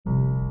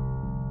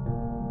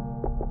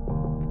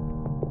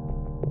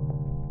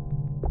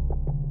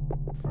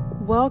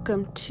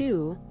Welcome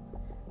to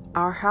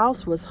Our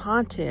House Was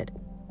Haunted.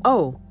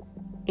 Oh,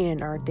 and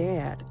Our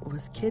Dad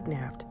Was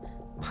Kidnapped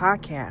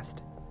podcast.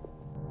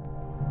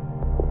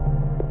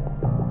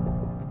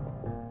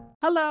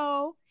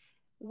 Hello.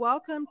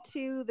 Welcome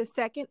to the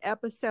second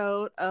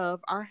episode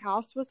of Our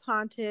House Was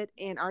Haunted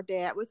and Our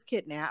Dad Was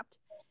Kidnapped.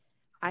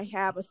 I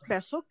have a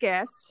special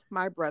guest,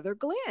 my brother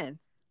Glenn.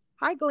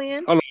 Hi,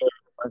 Glenn. Hello.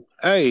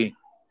 Hey.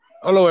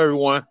 Hello,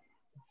 everyone.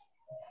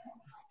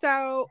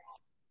 So,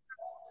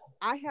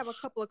 I have a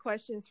couple of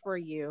questions for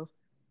you.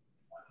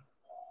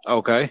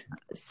 Okay.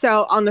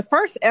 So, on the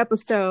first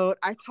episode,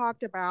 I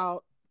talked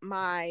about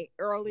my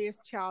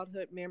earliest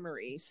childhood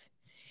memories.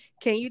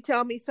 Can you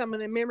tell me some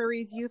of the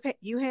memories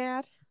you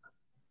had?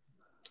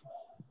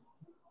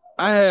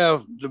 I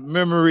have the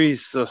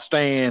memories of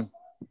staying,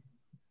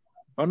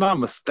 if I'm not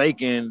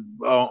mistaken,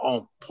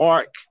 on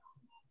Park.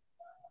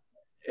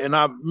 And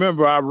I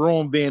remember our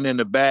room being in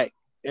the back,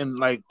 in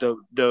like the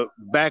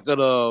back of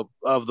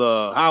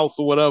the house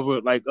or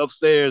whatever, like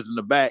upstairs in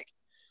the back.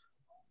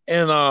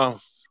 And I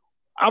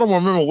don't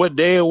remember what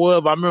day it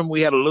was, but I remember we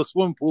had a little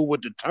swimming pool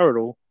with the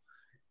turtle.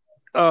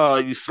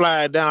 You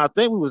slide down. I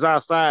think we was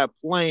outside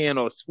playing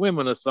or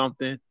swimming or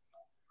something.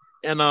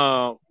 And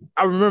I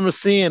remember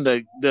seeing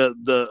the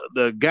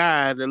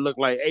guy that looked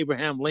like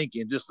Abraham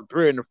Lincoln just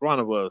appearing in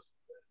front of us.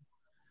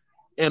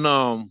 And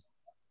I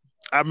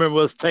remember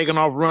us taking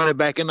off running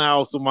back in the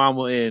house with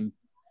Mama and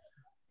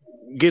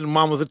getting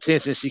Mama's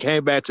attention. She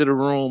came back to the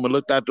room and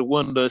looked out the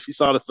window. She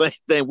saw the same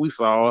thing we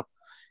saw.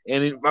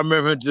 And I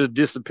remember her just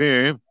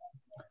disappearing.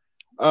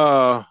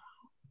 I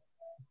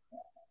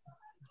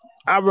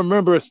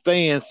remember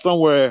staying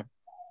somewhere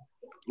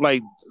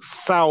like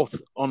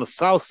on the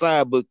south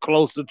side, but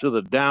closer to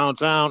the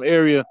downtown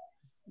area.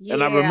 Yeah.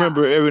 And I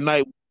remember every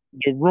night,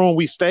 the room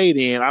we stayed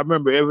in, I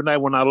remember every night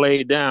when I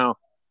laid down,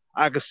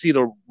 I could see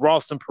the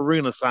Ralston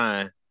Purina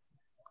sign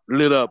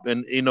lit up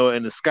and, in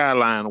the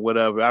skyline or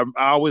whatever. I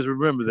always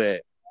remember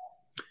that.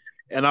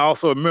 And I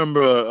also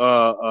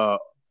remember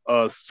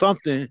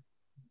something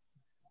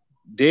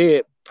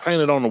dead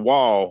painted on the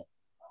wall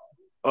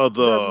of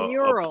the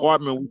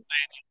apartment we stayed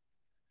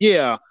in.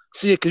 Yeah.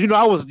 See, because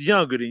I was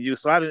younger than you,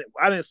 so I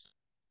didn't.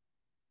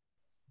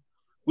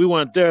 We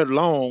weren't there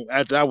long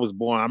after I was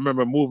born. I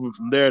remember moving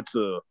from there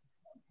to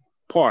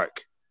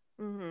Park,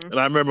 and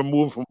I remember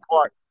moving from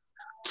Park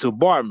to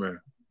Bartmer.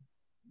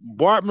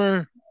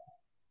 Bartmer,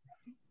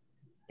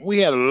 we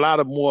had a lot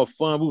of more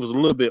fun. We was a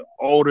little bit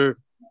older.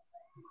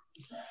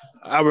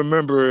 I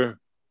remember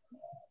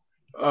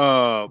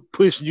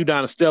pushing you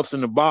down the steps in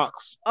the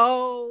box.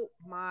 Oh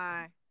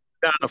my!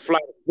 Down the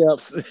flight of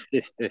steps.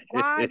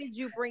 Why did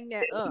you bring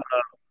that up?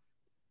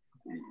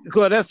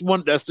 Because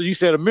you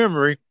said a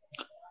memory.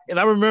 And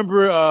I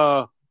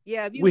remember we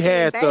had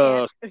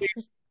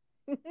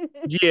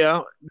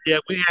yeah,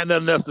 we had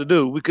nothing else to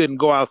do. We couldn't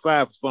go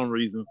outside for some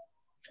reason.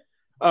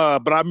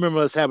 But I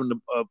remember us having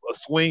a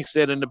swing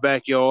set in the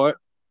backyard.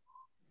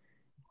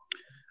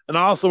 And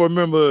I also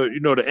remember,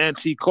 the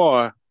antique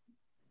car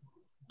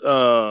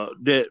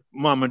that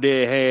Mom and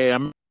Dad had. I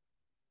remember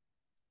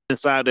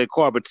inside that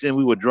car, pretend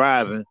we were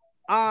driving.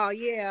 Oh,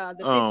 yeah,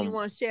 the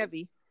 51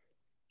 Chevy.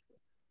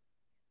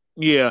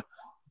 Yeah,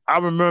 I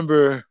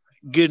remember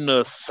getting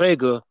a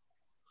Sega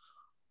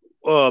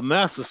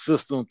Master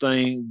System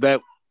thing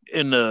back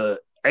in the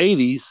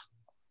 80s.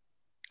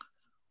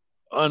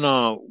 And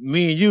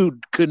me and you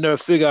could never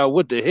figure out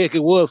what the heck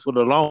it was for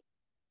the long.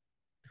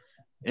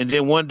 And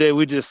then one day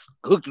we just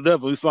hooked it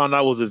up and we found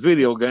out it was a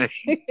video game.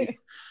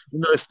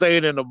 It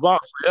stayed in the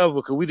box forever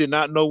because we did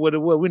not know what it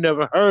was. We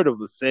never heard of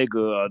the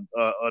Sega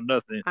or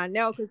nothing. I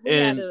know, because we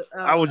had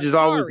I was just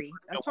Atari.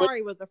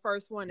 Atari was the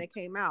first one that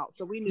came out,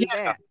 so we knew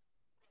that.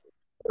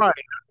 Right.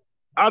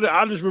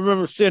 I just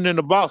remember sitting in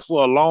the box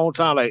for a long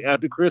time, like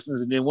after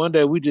Christmas, and then one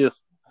day we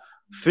just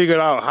figured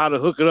out how to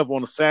hook it up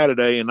on a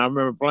Saturday, and I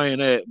remember playing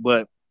that.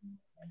 But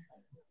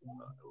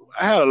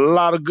I had a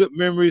lot of good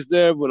memories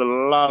there, but a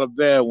lot of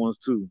bad ones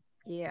too.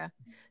 Yeah.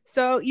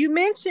 So you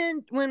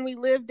mentioned when we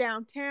lived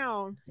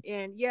downtown,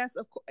 and yes,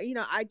 of course,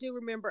 I do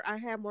remember. I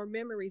have more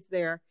memories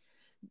there.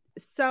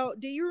 So,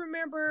 do you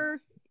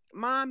remember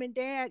Mom and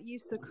Dad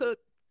used to cook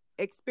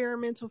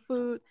experimental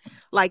food?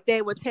 Like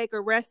they would take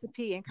a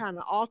recipe and kind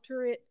of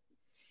alter it,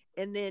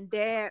 and then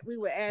we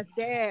would ask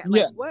Dad,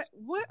 like,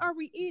 what are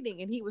we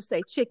eating? And he would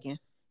say chicken.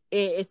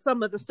 And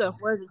some of the stuff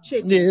wasn't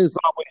chicken. Yeah, it was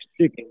always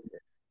chicken.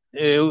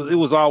 Yeah, it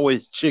was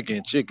always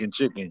chicken.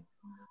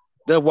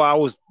 That's why I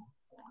was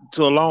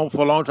for a long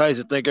time I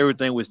used to think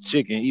everything was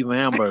chicken, even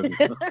hamburgers.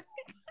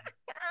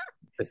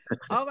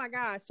 Oh my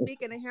gosh!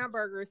 Speaking of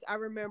hamburgers, I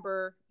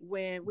remember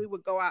when we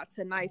would go out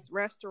to nice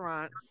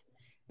restaurants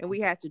and we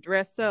had to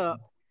dress up,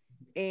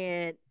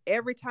 and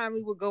every time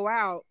we would go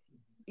out,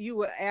 you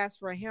would ask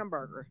for a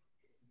hamburger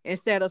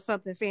instead of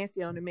something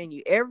fancy on the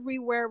menu.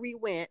 Everywhere we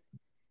went,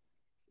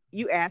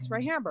 you asked for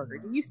a hamburger.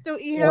 Do you still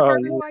eat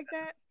hamburgers like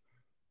that?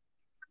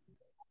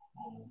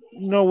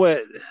 You know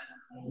what?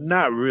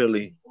 Not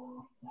really.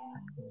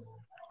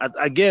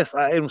 I guess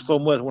I ate them so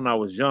much when I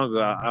was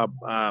younger.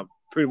 I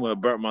pretty much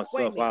burnt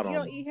myself out on them. You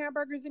don't eat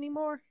hamburgers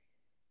anymore?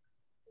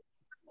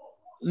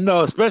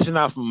 No, especially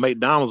not from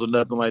McDonald's or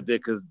nothing like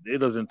that, because it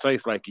doesn't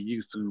taste like it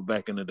used to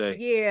back in the day.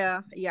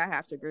 Yeah, yeah, I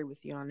have to agree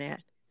with you on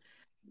that.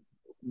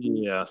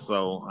 Yeah,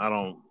 so I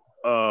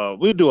don't.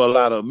 We do a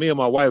lot of. Me and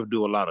my wife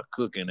do a lot of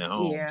cooking at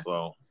home, Yeah.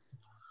 so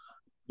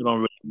we don't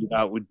really eat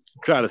out. We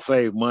try to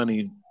save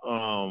money.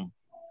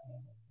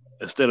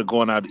 Instead of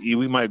going out to eat,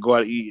 we might go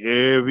out to eat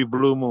every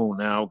blue moon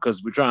now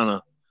because we're trying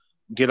to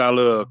get our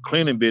little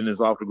cleaning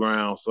business off the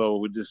ground. So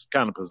we're just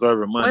kind of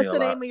preserving money What's a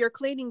the lot. name of your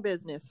cleaning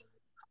business?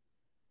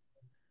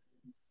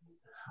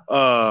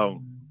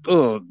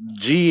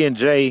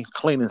 G&J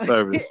Cleaning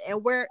Service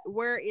And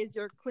where is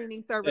your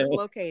cleaning service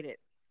located?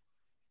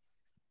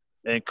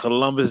 in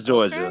Columbus, Okay,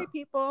 Georgia.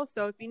 people.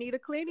 So if you need a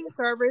cleaning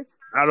service,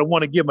 I don't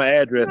want to give my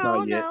address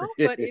no, out yet. no.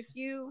 But if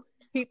you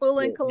people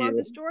in Yeah.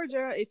 Columbus,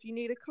 Georgia, if you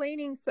need a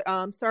cleaning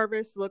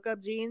service, look up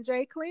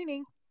G&J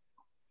Cleaning.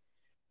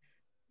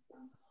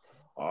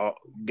 Uh,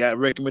 got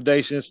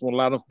recommendations from a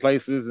lot of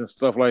places and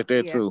stuff like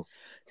that Yeah. too.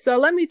 So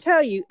let me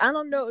tell you, I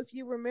don't know if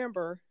you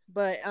remember,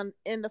 but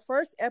in the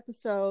first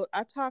episode,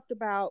 I talked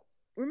about.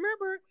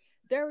 Remember,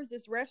 there was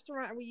this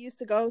restaurant we used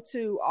to go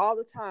to all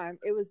the time.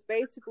 It was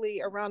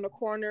basically around the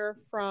corner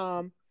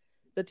from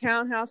the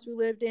townhouse we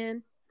lived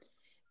in.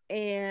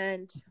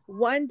 And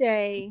one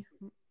day,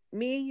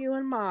 me, you,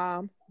 and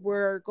mom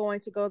were going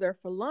to go there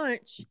for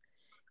lunch.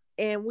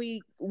 And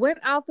we went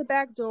out the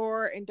back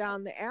door and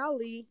down the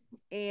alley.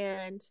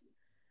 And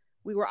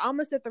we were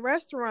almost at the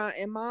restaurant.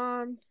 And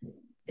mom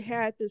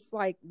had this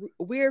like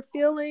weird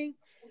feeling.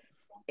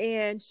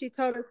 And she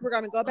told us we're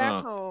going to go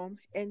back home.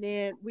 And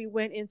then we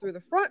went in through the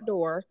front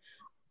door.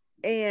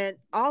 And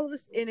all of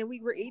this, and then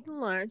we were eating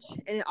lunch.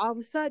 And then all of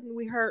a sudden,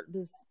 we heard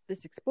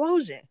this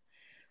explosion.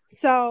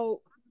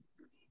 So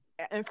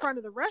in front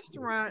of the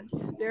restaurant,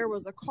 there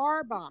was a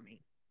car bombing.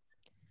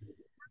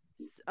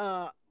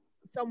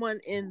 Someone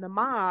in the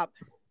mob,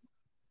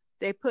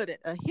 they put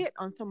a hit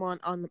on someone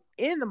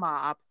in the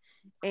mob,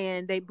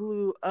 and they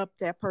blew up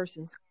that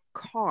person's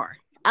car.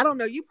 I don't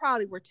know. You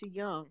probably were too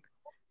young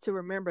to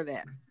remember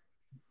that.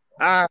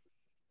 I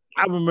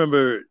I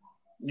remember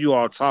you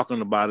all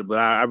talking about it, but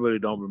I really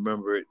don't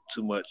remember it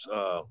too much.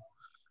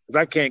 Because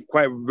I can't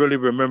quite really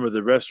remember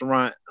the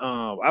restaurant.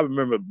 I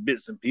remember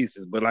bits and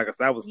pieces, but like I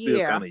said, I was still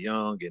Yeah. kind of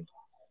young, and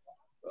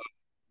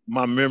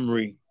my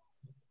memory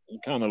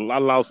kind of I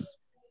lost,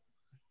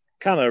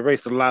 kind of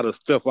erased a lot of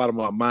stuff out of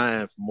my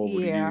mind from over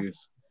the Yeah.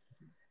 years.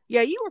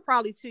 Yeah, you were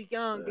probably too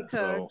young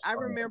because So I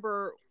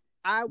remember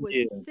I was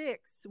yeah,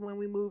 6 when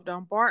we moved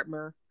on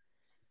Bartmer.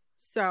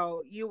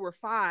 So you were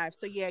 5.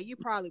 So yeah, you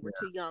probably were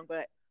too young,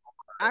 but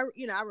I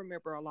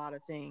remember a lot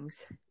of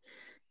things.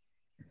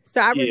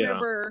 So I yeah,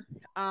 remember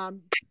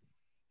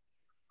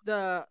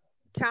the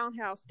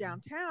townhouse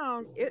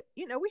downtown.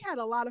 We had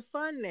a lot of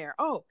fun there.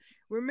 Oh,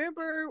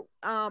 remember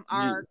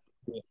yeah.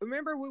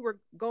 remember we were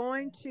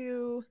going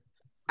to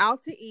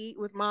out to eat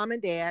with mom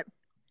and dad,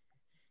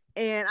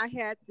 and I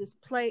had this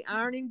play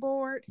ironing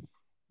board,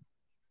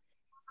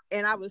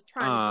 and I was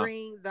trying to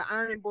bring the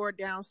ironing board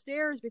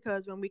downstairs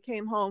because when we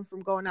came home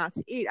from going out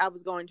to eat, I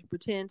was going to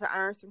pretend to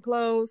iron some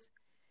clothes.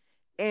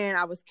 And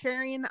I was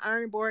carrying the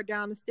ironing board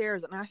down the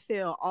stairs, and I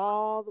fell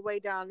all the way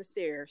down the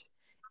stairs.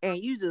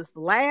 And you just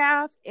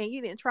laughed, and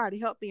you didn't try to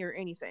help me or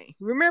anything.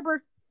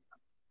 Remember?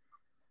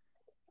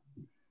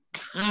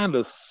 Kind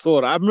of,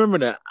 sort of. I remember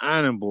that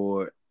iron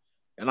board,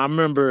 and I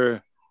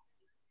remember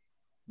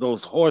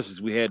those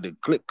horses we had, the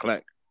click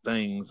clack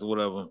things or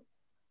whatever.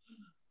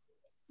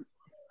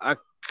 I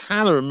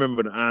kind of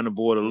remember the iron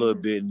board a little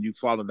bit, and you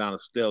falling down the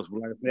steps.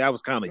 But like I say, I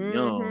was kind of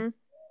young.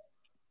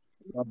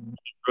 I don't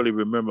really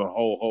remember a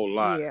whole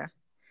lot. Yeah.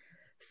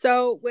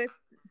 So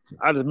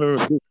I just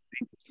remember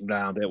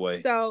down that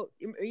way. So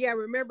yeah,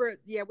 remember?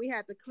 Yeah, we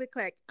had the click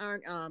clack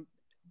iron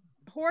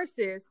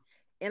horses,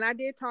 and I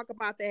did talk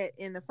about that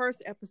in the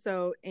first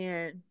episode.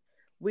 And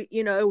we,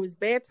 it was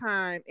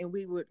bedtime, and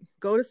we would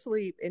go to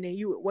sleep, and then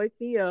you would wake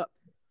me up,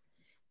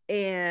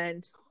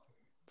 and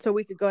so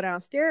we could go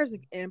downstairs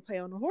and play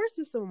on the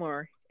horses some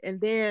more. And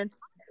then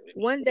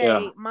one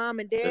day, mom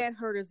and dad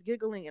heard us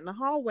giggling in the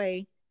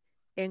hallway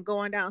and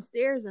going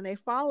downstairs, and they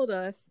followed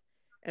us,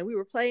 and we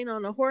were playing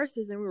on the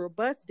horses, and we were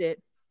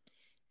busted.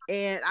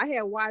 And I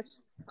had watched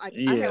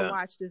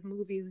this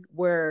movie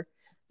where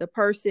the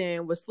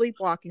person was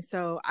sleepwalking.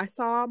 So I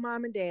saw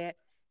mom and dad,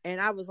 and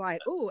I was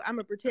like, "Oh, I'm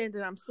gonna pretend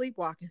that I'm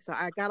sleepwalking." So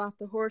I got off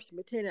the horse and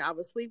pretended I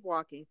was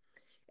sleepwalking.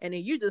 And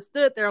then you just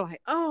stood there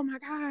like, "Oh my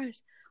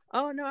gosh,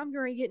 oh no, I'm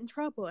going to get in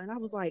trouble." And I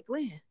was like,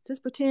 "Glenn,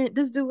 just pretend,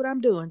 just do what I'm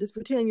doing. Just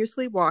pretend you're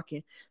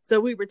sleepwalking." So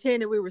we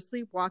pretended we were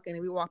sleepwalking,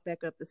 and we walked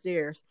back up the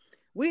stairs.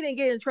 We didn't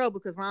get in trouble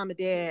because mom and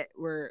dad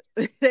were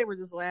they were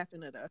just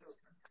laughing at us.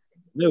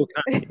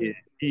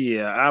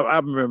 Yeah, I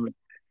remember,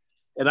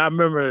 and I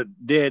remember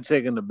Dad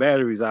taking the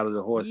batteries out of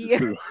the horses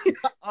too.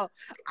 Oh,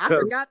 I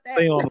forgot that.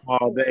 Stay on them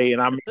all day,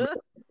 and I remember,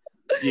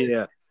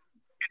 yeah,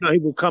 he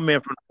would come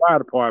in from the fire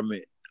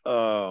department.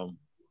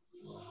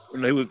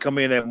 He would come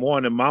in that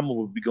morning. Mama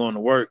would be going to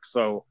work,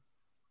 so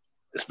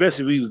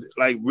especially if he was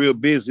like real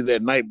busy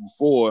that night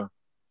before,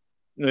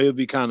 he'd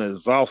be kind of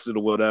exhausted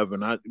or whatever,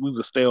 and we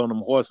would stay on them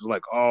horses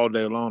like all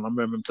day long. I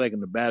remember him taking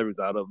the batteries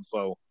out of them,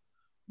 so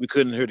we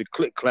couldn't hear the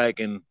click clack.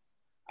 And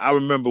I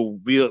remember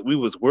we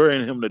was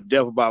worrying him to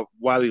death about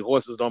why the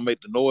horses don't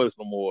make the noise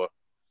no more.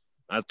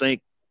 I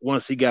think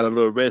once he got a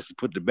little rest, he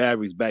put the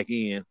batteries back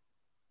in,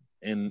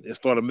 and it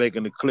started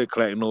making the click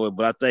clack noise.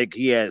 But I think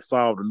he had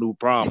solved a new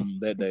problem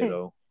that day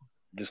though,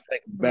 just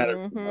taking the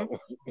batteries out.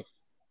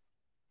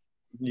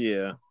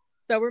 Yeah.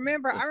 So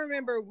I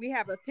remember we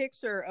have a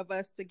picture of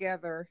us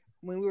together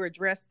when we were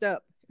dressed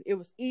up. It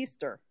was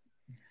Easter.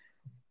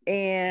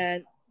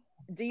 And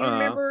do you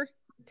remember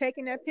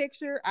taking that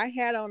picture? I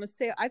had on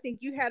I think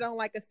you had on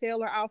like a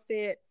sailor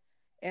outfit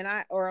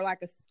or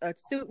like a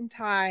suit and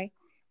tie,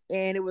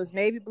 and it was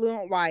navy blue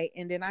and white.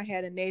 And then I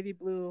had a navy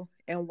blue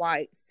and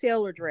white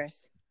sailor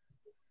dress.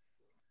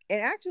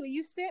 And actually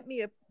you sent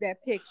me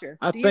that picture.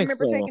 Do you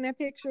remember taking that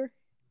picture?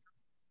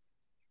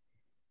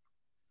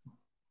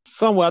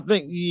 Somewhere, I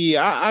think,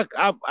 yeah,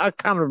 I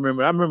kind of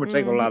remember. I remember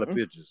taking a lot of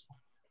pictures.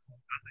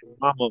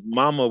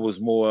 Mama was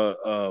more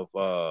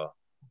of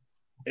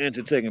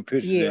into taking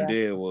pictures than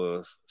Dad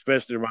was,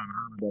 especially around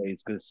the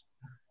holidays,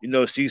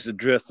 because she used to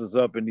dress us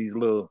up in these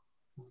little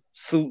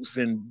suits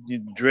and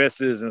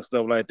dresses and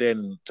stuff like that,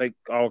 and take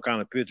all kind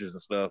of pictures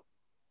and stuff.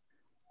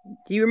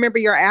 Do you remember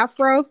your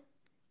afro?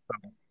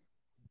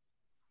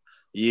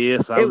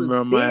 Yes, I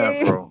remember my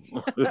afro.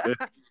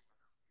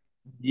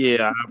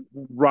 Yeah, I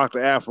rocked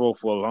the afro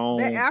for a long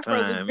time. That afro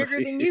was bigger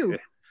than you.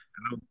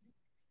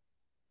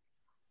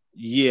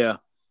 Yeah,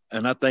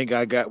 and I think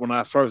when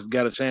I first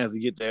got a chance to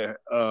get there,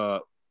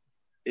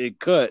 it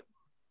cut.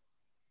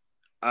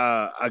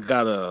 I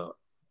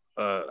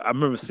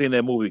remember seeing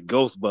that movie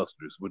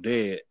Ghostbusters with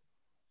Dad,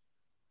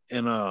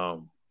 and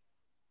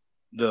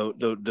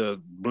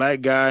the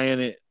black guy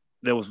in it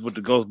that was with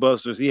the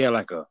Ghostbusters, he had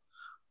like a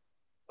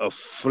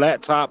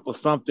flat top or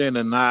something,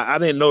 and I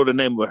didn't know the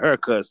name of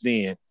haircuts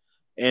then.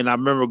 And I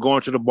remember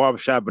going to the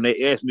barbershop and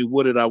they asked me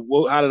how did I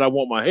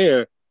want my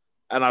hair,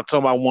 and I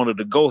told them I wanted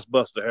the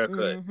Ghostbuster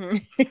haircut.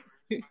 And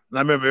I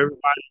remember everybody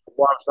in the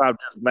barbershop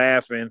just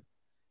laughing.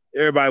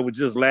 Everybody was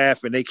just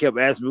laughing. They kept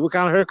asking me, what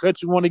kind of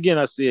haircut you want again?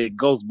 I said,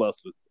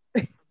 Ghostbusters.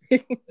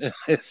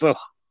 So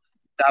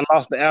I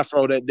lost the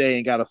afro that day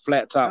and got a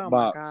flat top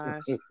box.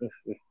 My gosh.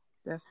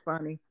 That's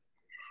funny.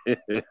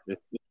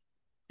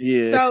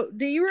 Yeah. So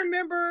do you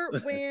remember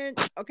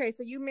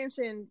so you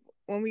mentioned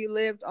when we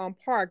lived on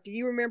Park, do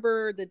you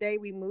remember the day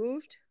we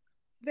moved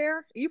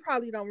there? You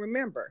probably don't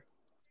remember.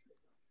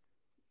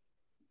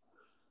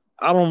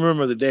 I don't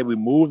remember the day we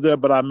moved there,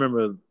 but I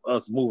remember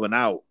us moving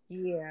out.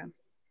 Yeah.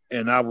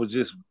 And I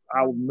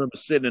remember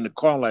sitting in the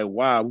car like,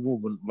 wow, we're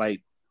moving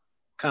like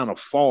kind of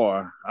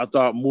far. I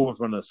thought moving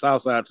from the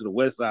south side to the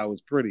west side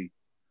was pretty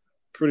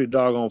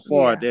doggone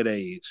far at that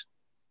age.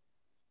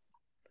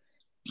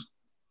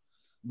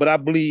 But I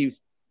believe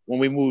when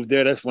we moved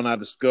there, that's when I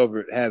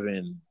discovered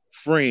having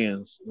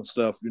friends and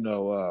stuff,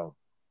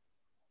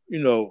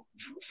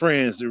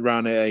 friends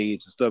around that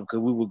age and stuff, because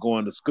we were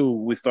going to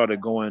school. We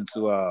started going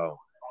to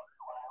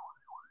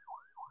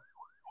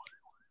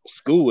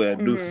school at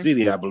New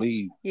City, I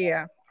believe.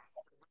 Yeah.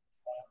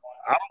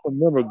 I don't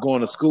remember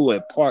going to school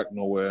at Park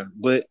nowhere,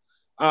 but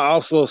I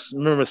also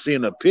remember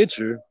seeing a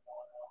picture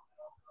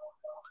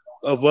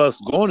of us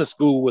going to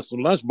school with some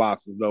lunch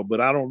boxes, though.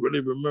 But I don't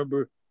really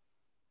remember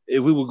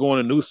if we were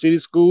going to New City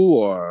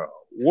School or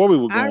where we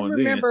were going. I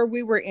remember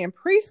we were in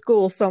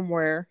preschool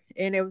somewhere,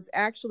 and it was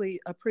actually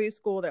a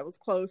preschool that was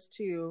close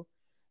to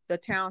the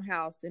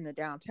townhouse in the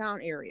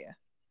downtown area.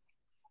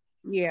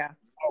 Yeah.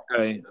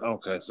 Okay.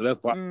 So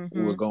that's why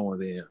we were going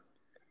there.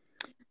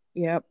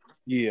 Yep.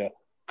 Yeah.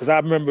 Because I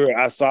remember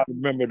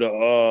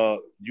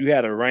you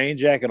had a rain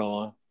jacket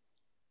on.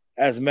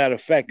 As a matter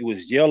of fact, it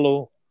was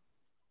yellow,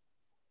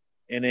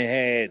 and it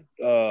had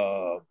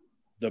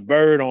the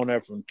bird on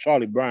there from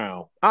Charlie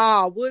Brown.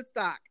 Oh,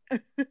 Woodstock.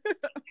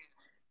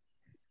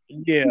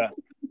 Yeah.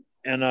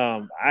 And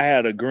I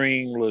had a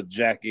green little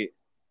jacket,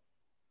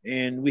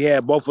 and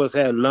both of us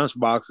had lunch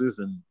boxes,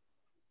 and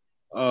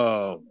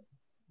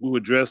we were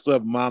dressed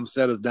up. Mom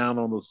sat us down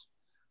on those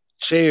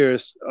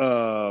chairs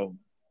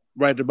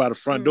right there by the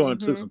front door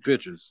and took some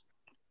pictures.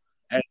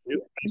 As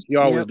she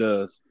always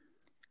does.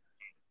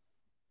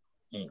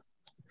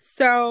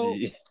 So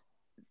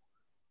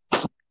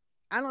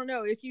I don't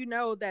know if you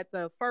know that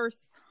the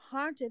first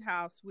haunted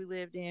house we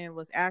lived in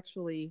was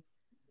actually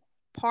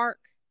Park,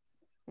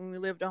 when we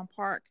lived on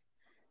Park.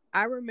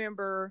 I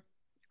remember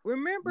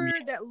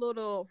that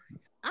little,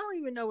 I don't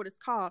even know what it's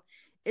called.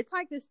 It's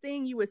like this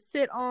thing you would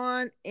sit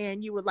on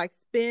and you would like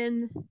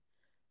spin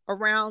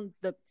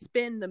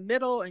the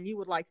middle, and you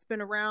would like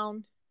spin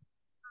around.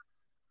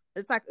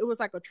 It was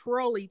like a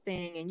trolley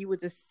thing, and you would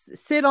just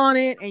sit on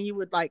it, and you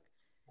would like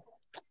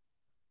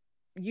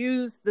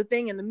use the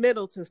thing in the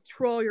middle to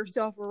troll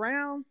yourself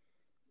around.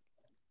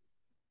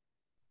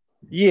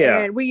 Yeah.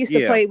 And we used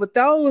to play with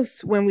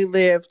those when we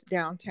lived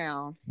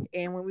downtown.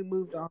 And when we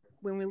moved on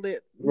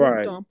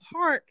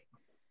Park,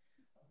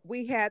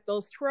 we had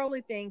those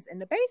trolley things in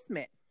the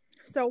basement.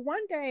 So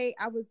one day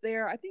I was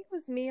there, I think it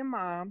was me and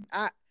Mom.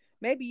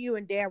 maybe you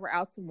and Dad were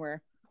out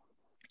somewhere,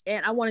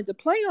 and I wanted to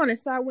play on it,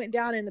 so I went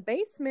down in the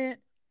basement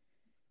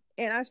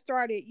and I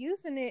started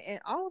using it, and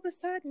all of a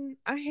sudden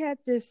I had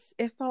this.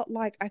 It felt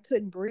like I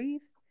couldn't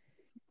breathe,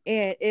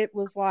 and it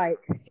was like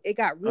it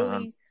got Uh-huh.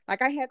 really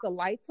like I had the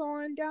lights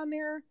on down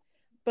there,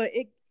 but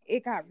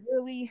it got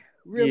really Yeah.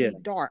 really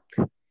dark,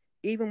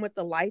 even with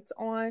the lights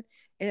on,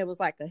 and it was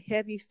like a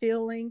heavy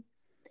feeling.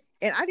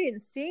 And I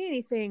didn't see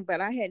anything,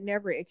 but I had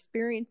never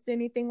experienced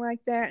anything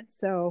like that.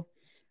 So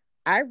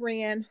I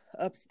ran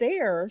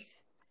upstairs,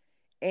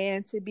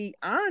 and to be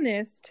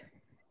honest,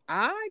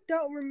 I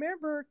don't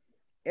remember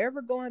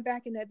ever going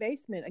back in that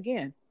basement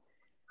again.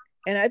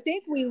 And I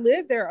think we Yeah, I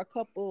lived there a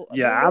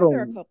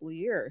don't. couple of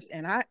years,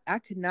 and I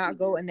could not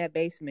go in that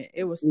basement.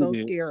 It was so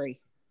scary.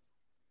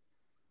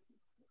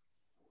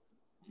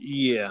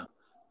 Yeah,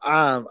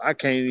 I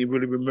can't even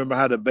really remember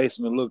how the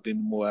basement looked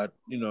anymore.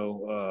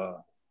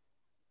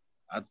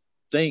 I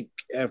think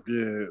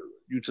after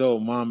you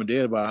told mom and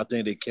dad about it, I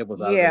think they kept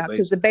us out of that Yeah,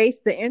 because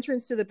basement. the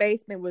entrance to the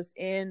basement was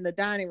in the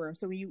dining room.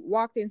 So when you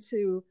walked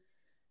into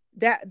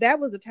that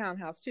was a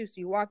townhouse too. So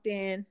you walked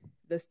in,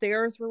 the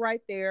stairs were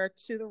right there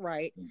to the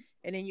right,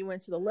 and then you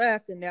went to the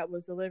left, and that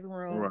was the living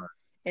room. Right.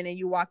 And then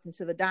you walked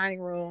into the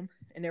dining room,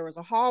 and there was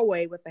a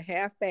hallway with a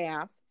half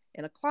bath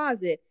and a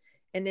closet,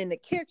 and then the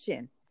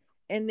kitchen.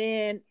 And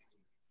then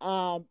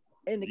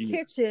in the Yeah.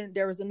 kitchen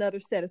there was another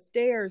set of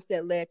stairs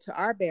that led to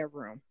our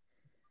bedroom.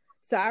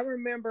 So I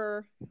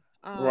remember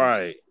um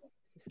Right.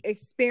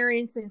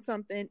 experiencing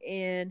something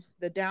in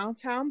the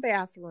downtown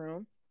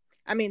bathroom.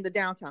 I mean,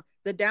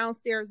 the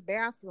downstairs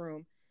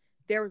bathroom.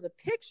 There was a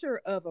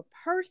picture of a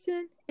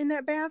person in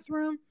that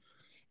bathroom.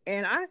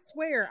 And I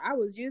swear, I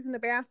was using the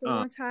bathroom Uh,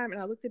 one time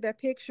and I looked at that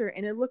picture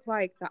and it looked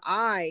like the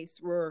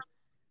eyes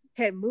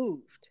had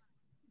moved.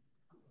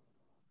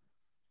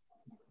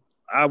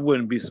 I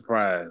wouldn't be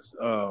surprised.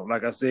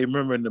 Like I said,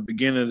 remember in the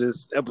beginning of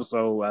this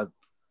episode,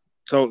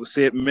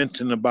 I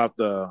mentioned about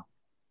the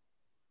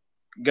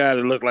guy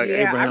that looked like Yeah,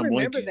 I Abraham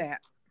remember Lincoln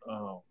that.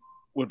 uh,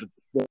 with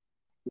the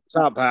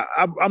top hat.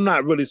 I'm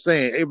not really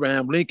saying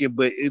Abraham Lincoln,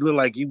 but it looked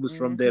like he was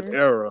from that Mm-hmm.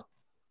 era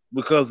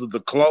because of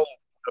the clothes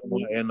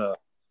and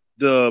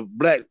the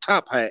black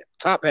top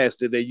hats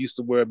that they used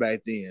to wear back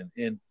then.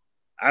 And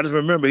I just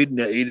remember he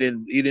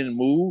didn't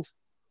move,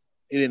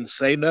 he didn't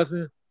say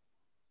nothing.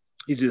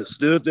 He just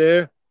stood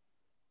there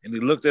and he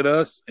looked at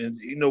us, and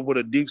with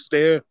a deep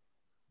stare.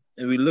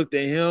 And we looked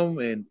at him,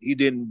 and he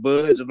didn't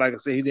budge. Like I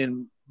said, he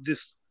didn't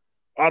just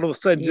all of a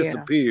sudden just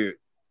Yeah. appeared.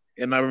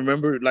 And I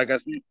remember, like I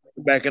said,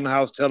 back in the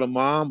house telling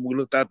mom, we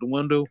looked out the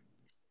window,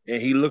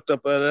 and he looked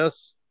up at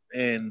us,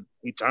 and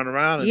he turned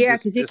around and Yeah, just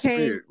because he came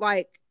disappeared.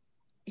 like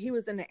he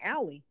was in the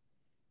alley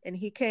and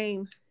he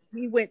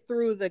went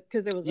through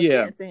because there was a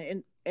Yeah,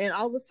 fence, and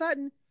all of a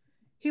sudden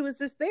he was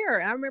just there.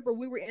 And I remember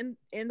we were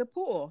in the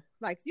pool,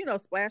 like,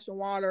 splashing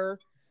water.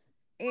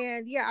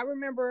 And yeah, I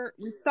remember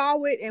we saw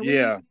it and we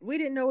yeah, we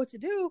didn't know what to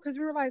do because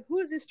we were like, who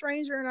is this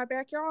stranger in our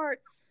backyard?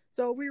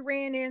 So we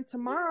ran into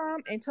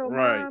mom and told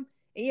right, mom.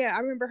 And yeah, I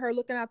remember her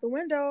looking out the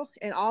window,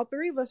 and all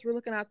three of us were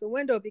looking out the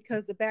window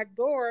because the back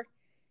door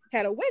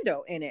had a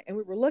window in it, and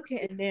we were looking,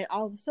 and then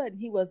all of a sudden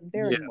he wasn't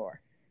there yeah, anymore.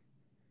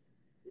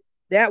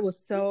 That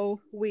was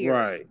so weird.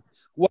 right.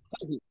 Well,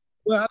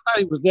 I thought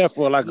he was there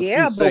for like a few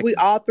Yeah, but we seconds.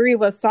 all three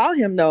of us saw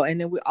him though, and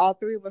then we all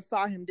three of us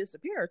saw him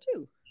disappear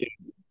too.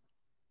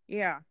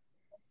 Yeah.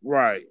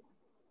 Right.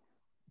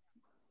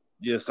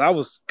 Yes, I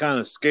was kind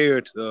of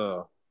scared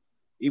to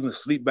even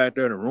sleep back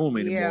there in the room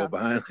anymore Yeah.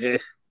 behind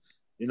that.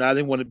 I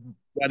didn't want to.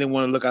 I didn't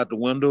want to look out the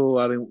window.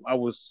 I didn't. I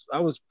was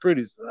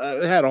pretty.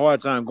 I had a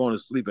hard time going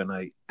to sleep at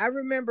night. I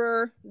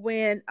remember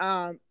when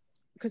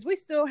because we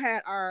still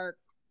had our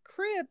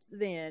cribs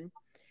then,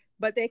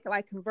 but they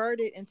like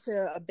converted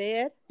into a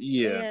bed.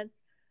 Yeah. And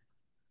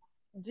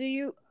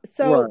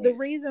so the Right.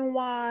 reason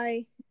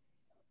why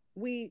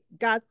we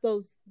got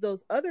those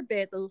other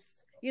bed,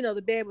 those,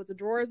 the bed with the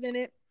drawers in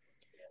it,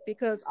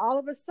 because all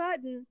of a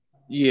sudden,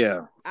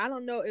 Yeah. I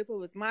don't know if it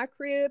was my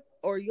crib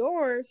or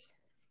yours,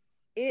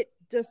 it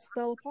just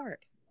fell apart.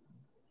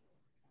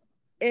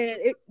 And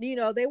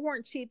they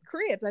weren't cheap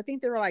cribs. I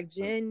think they were like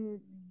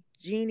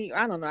Genie,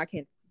 I don't know, I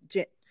can't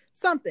Gen,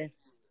 something.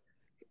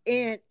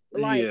 And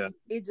like Yeah.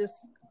 it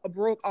just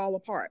broke all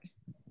apart.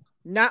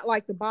 Not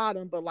like the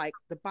bottom, but like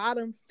the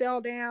bottom fell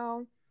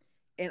down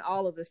and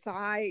all of the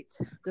sides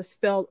just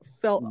fell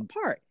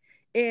apart.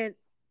 And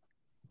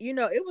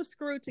it was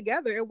screwed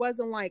together. It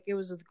wasn't like it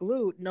was just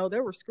glued. No,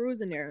 there were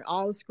screws in there.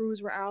 All the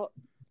screws were out.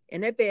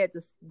 And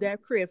that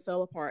crib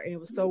fell apart, and it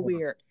was so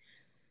weird.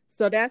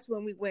 So that's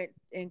when we went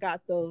and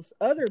got those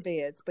other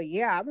beds. But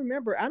yeah, I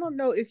remember, I don't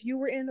know if you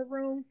were in the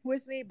room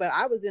with me, but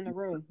I was in the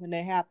room when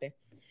that happened.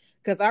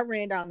 Because I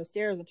ran down the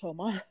stairs and told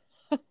mom.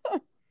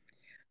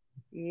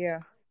 Yeah.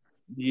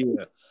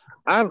 Yeah.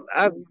 I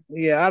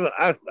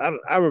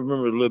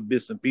remember little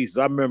bits and pieces.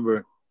 I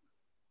remember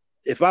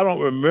if I don't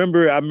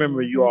remember, I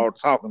remember you Mm-hmm. all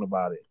talking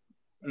about it.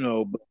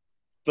 But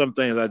some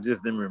things I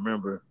just didn't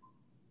remember.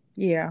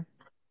 Yeah.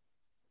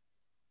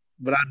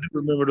 But I do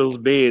remember those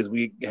beds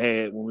we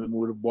had when we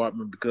moved to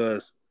apartment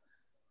because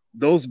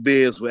those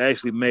beds were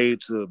actually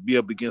made to be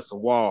up against the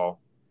wall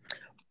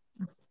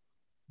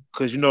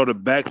because the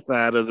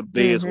backside of the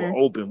beds were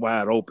Mm-hmm. open,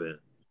 wide open.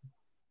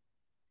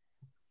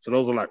 So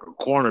those were like a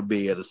corner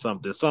bed or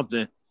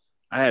something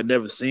I had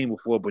never seen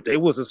before. But they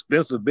was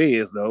expensive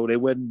beds though. They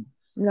wasn't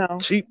No.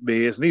 cheap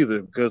beds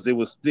neither because they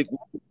was thick.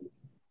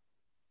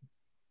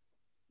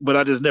 But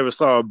I just never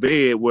saw a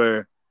bed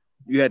where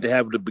you had to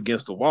have it up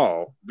against the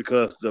wall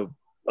because the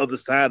other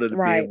side of the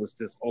bed Right. was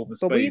just open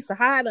But we used space.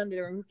 to hide under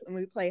there when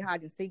we played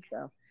hide and seek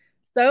though.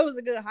 So it was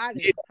a good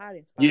hiding spot.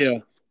 Yeah,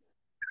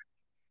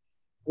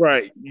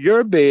 right.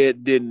 Your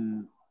bed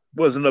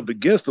wasn't up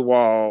against the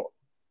wall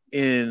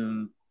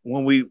in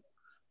when we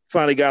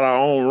finally got our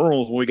own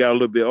rooms when we got a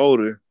little bit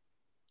older.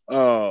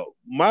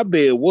 My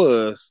bed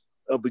was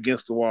up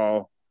against the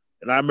wall,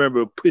 and I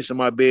remember pushing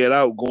my bed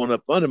out, going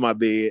up under my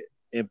bed,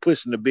 and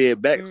pushing the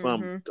bed back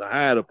some Mm-hmm. to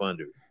hide up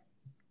under it.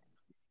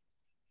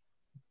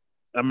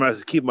 I remember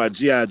to keep my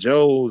GI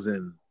Joes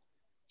and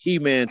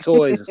He-Man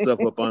toys and stuff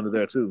up under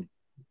there too.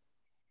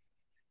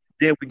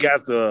 Then we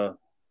got those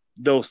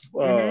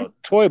Mm-hmm.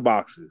 toy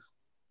boxes.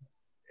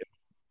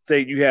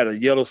 Say you had a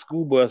yellow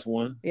school bus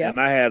one, Yep. and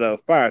I had a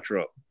fire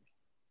truck,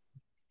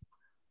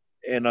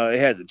 and it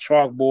had the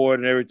chalkboard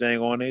and everything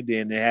on it.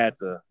 Then it had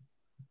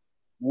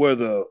where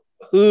the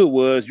hood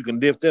was. You can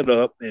lift it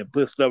up and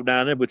put stuff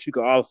down there, but you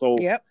can also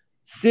Yep.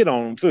 sit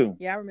on them too.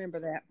 Yeah, I remember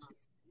that.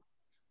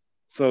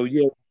 So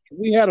yeah,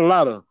 we had a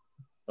lot of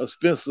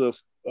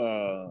expensive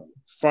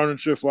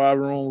furniture for our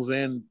rooms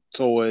and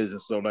toys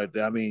and stuff like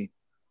that. I mean,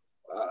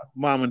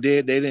 mom and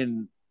dad they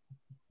didn't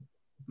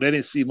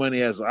see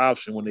money as an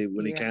option when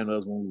they came to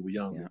us when we were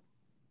younger. Yeah.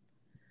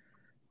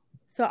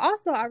 So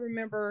also I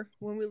remember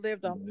when we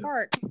lived on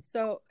Park,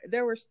 so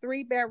there was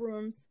 3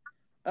 bedrooms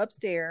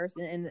upstairs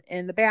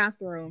and the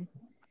bathroom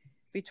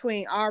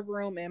between our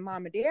room and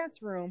mom and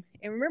dad's room.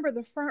 And remember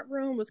the front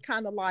room was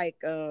kind of like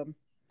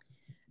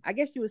I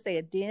guess you would say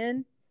a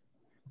den.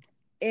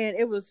 And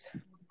it was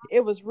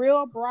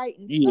real bright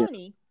and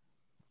sunny,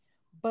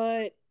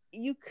 but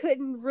you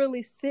couldn't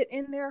really sit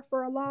in there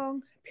for a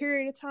long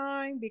period of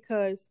time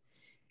because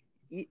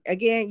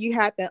again, you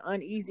had that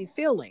uneasy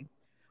feeling.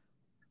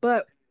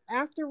 But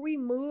after we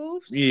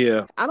moved,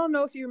 I don't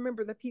know if you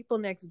remember the people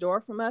next door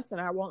from us, and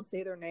I won't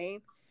say their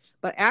name,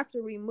 but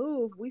after we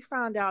moved, we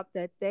found out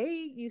that they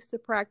used to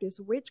practice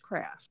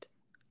witchcraft.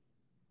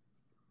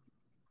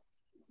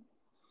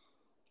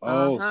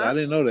 Oh, so I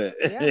didn't know that.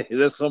 Yeah.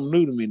 That's something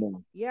new to me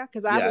now. Yeah,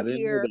 because I would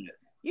hear,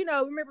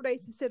 remember they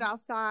used to sit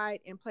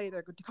outside and play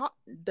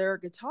their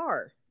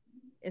guitar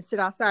and sit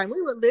outside. And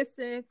we would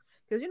listen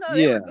because,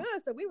 they were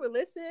good. So we would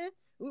listen.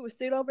 We would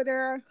sit over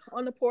there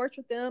on the porch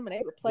with them and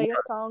they would play us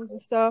songs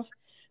and stuff.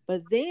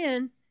 But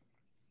then,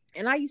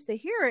 and I used to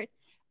hear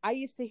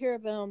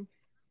them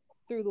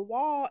through the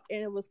wall,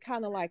 and it was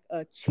kind of like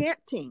a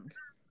chanting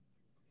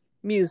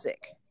music.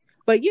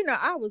 But,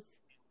 I was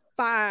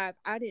 5.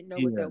 I didn't know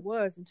what that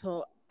was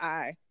until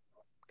I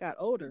got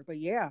older. But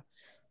yeah,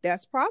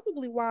 that's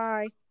probably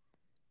why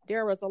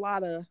there was a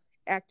lot of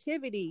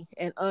activity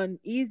and an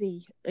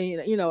uneasy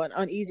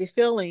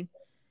feeling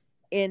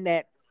in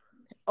that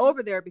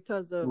over there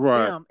because of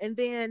them, and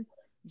then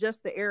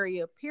just the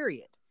area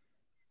period.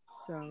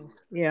 So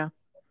yeah.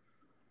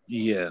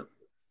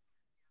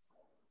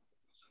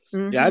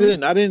 Mm-hmm. Yeah,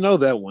 I didn't know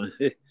that one.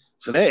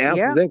 So that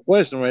answers that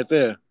question right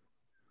there.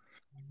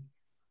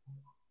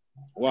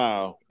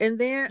 Wow. And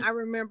then I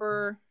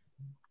remember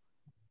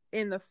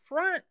in the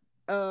front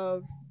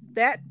of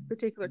that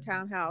particular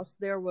townhouse,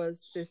 there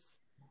was this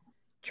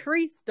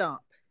tree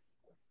stump.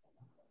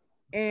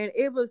 And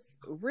it was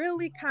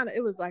really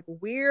it was like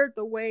weird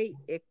the way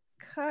they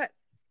cut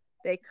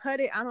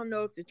it. I don't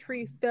know if the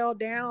tree fell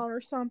down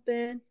or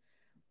something,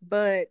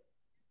 but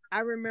I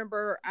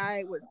remember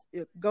I would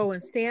go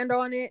and stand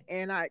on it,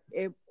 and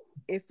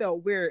it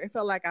felt weird. It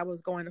felt like I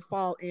was going to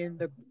fall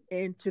into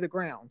the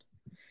ground,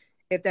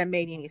 if that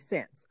made any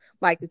sense.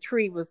 Like the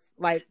tree was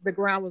like the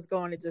ground was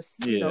going to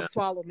just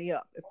swallow me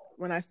up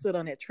when I stood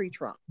on that tree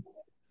trunk.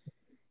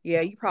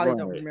 Yeah, you probably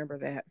don't remember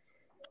that.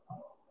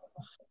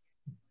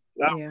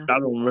 I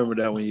don't remember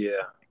that one. Yeah.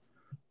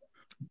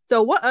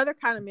 So, what other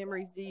kind of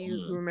memories do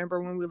you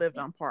remember when we lived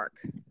on Park?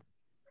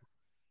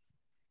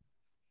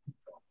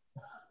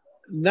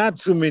 Not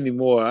too many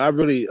more. I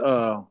really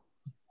a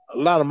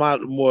lot of my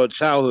more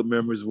childhood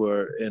memories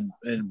were and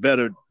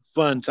better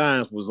fun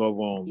times was over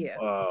on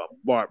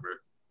Bartmer.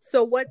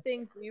 So, what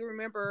things do you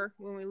remember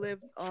when we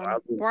lived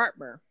on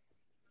Bartmer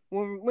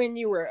when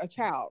you were a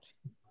child?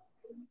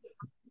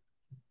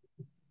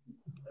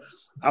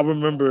 I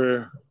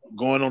remember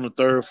going on the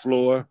 3rd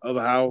floor of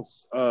the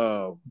house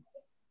to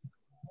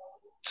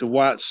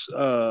watch,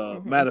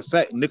 matter of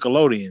fact,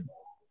 Nickelodeon.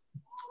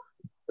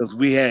 Because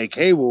we had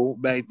cable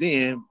back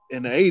then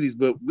in the 80s,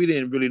 but we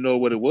didn't really know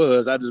what it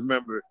was. I just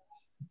remember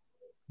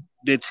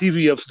the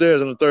TV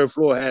upstairs on the 3rd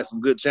floor had some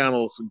good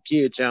channels, some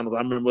kid channels.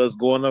 I remember us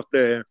going up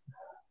there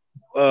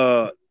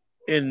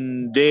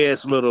in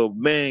Dad's little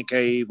man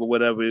cave or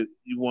whatever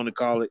you want to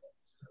call it,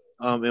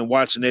 and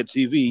watching that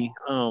TV.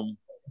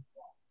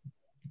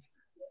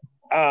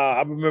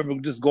 I remember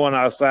just going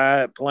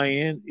outside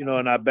playing, in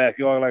our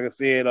backyard. Like I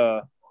said,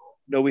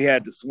 we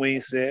had the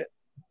swing set.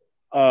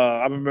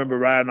 I remember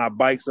riding our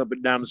bikes up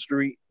and down the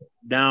street,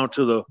 down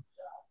to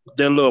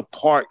their little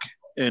park,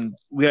 and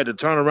we had to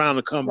turn around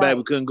and come back. We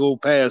Right. couldn't go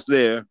past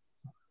there,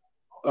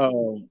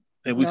 and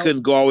we Nope.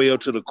 couldn't go all the way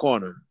up to the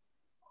corner.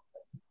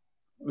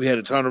 We had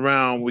to turn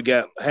around. We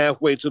got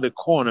halfway to the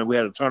corner. We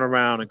had to turn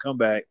around and come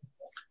back.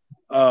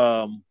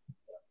 Um,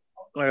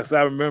 like I said,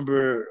 I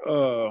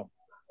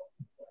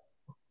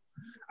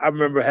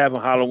remember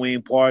having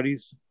Halloween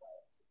parties.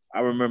 I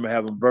remember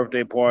having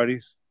birthday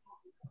parties.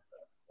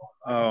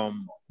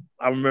 Um,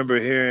 I remember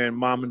hearing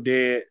mom and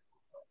dad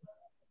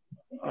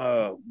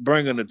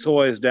bringing the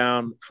toys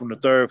down from the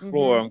third Mm-hmm.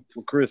 floor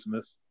for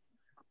Christmas,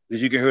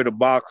 because you can hear the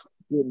box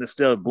hitting the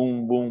steps,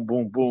 boom, boom,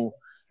 boom, boom.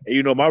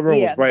 And my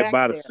room was Yeah, the right back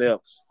by the stairs.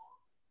 steps,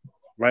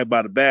 right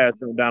by the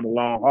bathroom, down the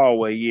long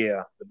hallway.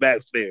 Yeah, the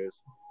back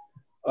stairs.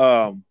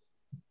 Um,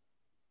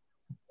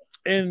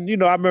 and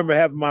I remember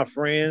having my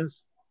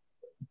friends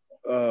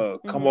come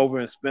Mm-hmm. over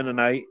and spend the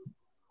night,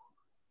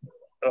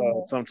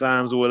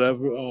 sometimes or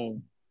whatever.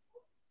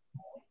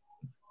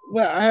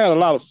 Well, I had a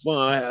lot of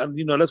fun.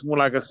 That's when,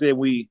 like I said,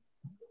 this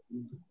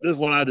is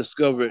when I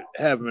discovered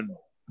having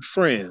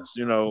friends.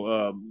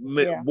 Yeah.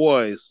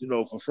 Boys.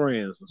 For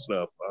friends and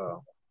stuff.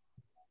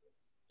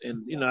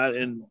 And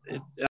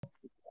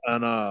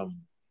and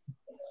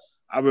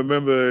I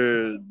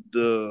remember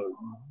the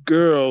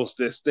girls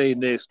that stayed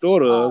next door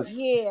to Oh us,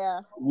 yeah.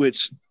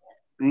 which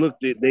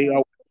looked at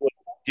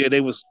they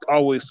was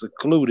always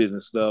secluded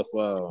and stuff.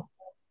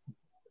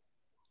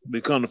 We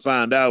come to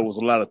find out, it was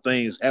a lot of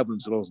things happening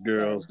to those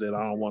girls Same. that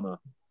I don't might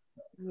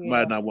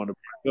Yeah. not want to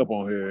bring up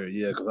on here.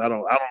 Yeah, because I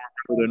don't remember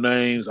their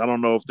names. I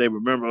don't know if they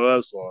remember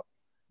us or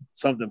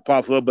something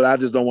pops up, but I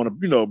just don't want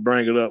to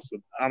bring it up. So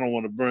I don't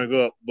want to bring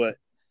up, but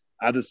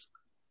I just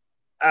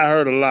I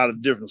heard a lot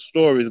of different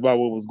stories about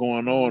what was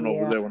going on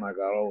over Yeah. there when I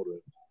got older.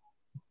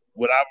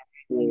 What I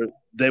remember was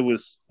they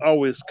was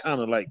always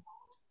kind of like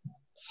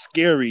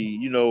scary,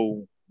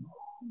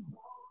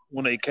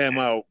 when they came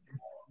out.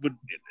 But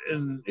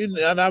and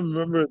I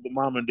remember the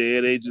mom and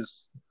dad, they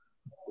just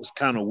was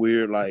kind of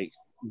weird, like.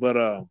 But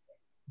I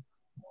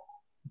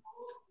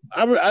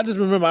just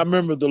remember I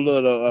remember the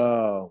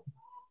little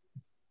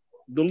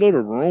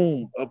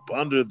room up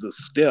under the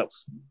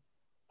steps.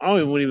 I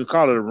don't even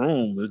call it a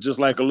room. It's just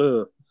like a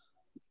little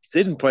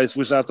sitting place,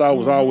 which I thought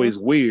was Mm-hmm. always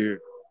weird.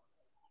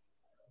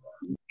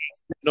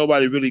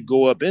 Nobody really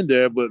go up in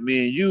there, but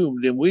me and you.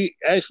 Then we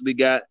actually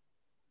got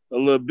a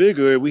little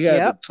bigger. We had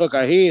to Yep. tuck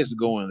our heads to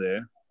go in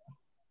there.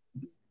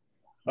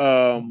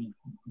 Um,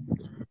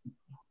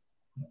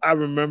 I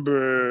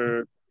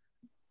remember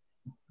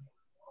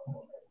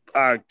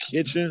our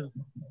kitchen.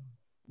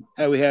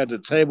 How we had the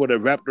table that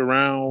wrapped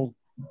around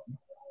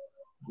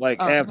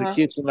like half the Uh-huh.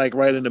 kitchen, like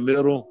right in the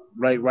middle,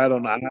 right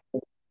on the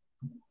aisle.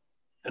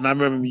 And I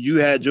remember you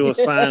had your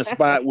assigned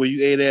spot where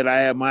you ate at.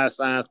 I had my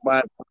assigned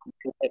spot.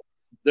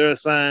 Their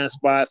assigned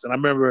spots, and I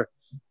remember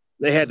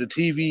they had the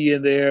TV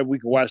in there. We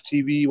could watch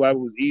TV while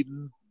we was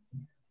eating.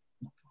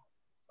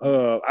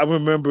 I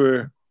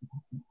remember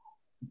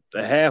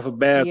the half a Yeah.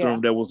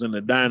 bathroom that was in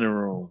the dining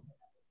room.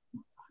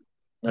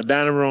 The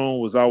dining room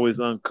was always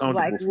Like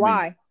uncomfortable for me.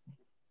 why?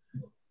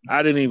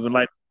 I didn't even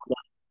like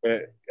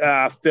it.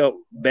 I felt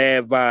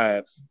bad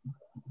vibes.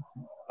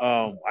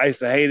 I used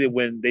to hate it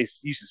when they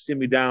used to send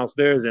me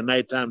downstairs at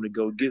nighttime to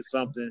go get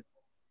something,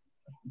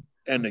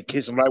 and the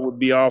kitchen light would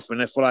be off,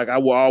 and I feel like I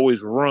would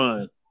always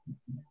run.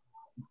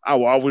 I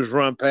would always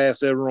run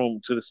past that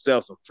room to the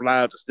steps and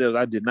fly up the stairs.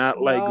 I did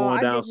not like No, going I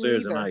didn't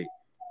downstairs at either. night.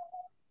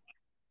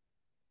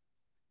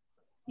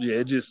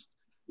 Yeah,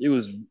 it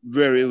was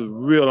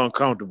real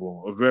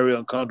uncomfortable, a very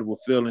uncomfortable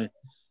feeling.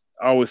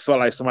 I always felt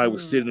like somebody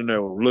was Mm. sitting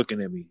there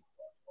looking at me.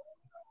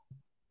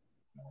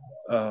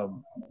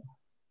 Um,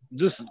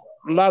 just a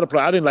lot of.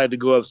 I didn't like to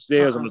go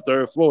upstairs on Uh-uh. the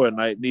third floor at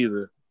night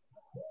neither.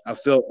 I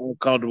felt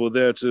uncomfortable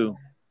there too,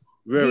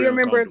 Do very you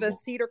remember the uncomfortable.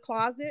 cedar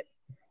closet?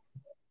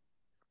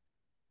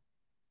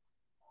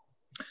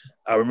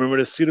 I remember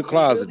the cedar It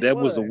closet. really That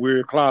was a was.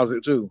 weird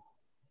closet too.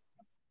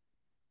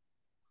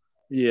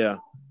 Yeah.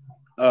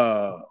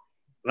 Uh,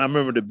 and I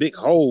remember the big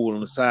hole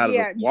on the side of the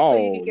Yeah, so you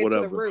wall, could get to the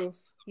whatever, roof.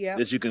 Yep.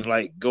 that you can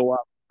like go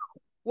out.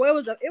 Well,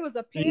 it was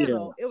a Yeah,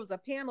 panel. It was a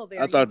panel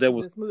there. I You thought that could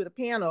was just move the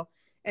panel,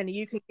 and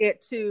you could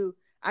get to,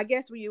 I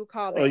guess, what you would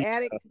call oh the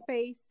attic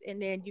space,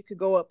 and then you could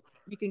go up.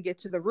 You can get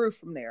to the roof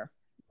from there.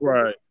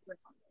 right.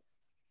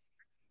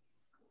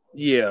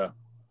 Yeah,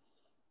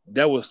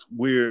 that was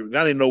weird.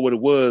 I didn't know what it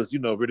was,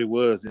 really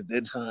was at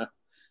that time.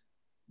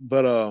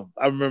 But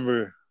I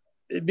remember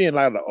it being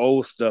like the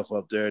old stuff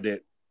up there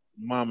that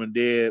mom and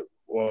dad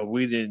or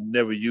we didn't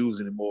never use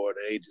anymore.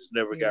 They just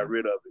never got Yeah.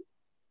 rid of it.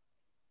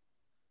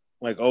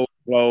 Like old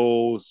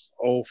clothes,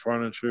 old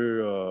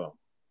furniture,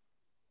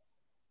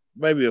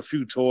 maybe a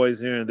few toys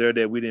here and there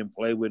that we didn't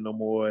play with no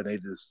more. And they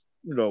just,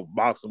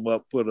 box them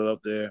up, put it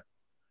up there.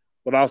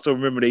 But I also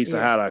remember they used to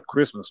Yeah. hide our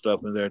Christmas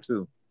stuff in there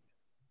too.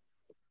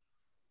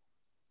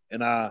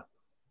 And I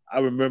I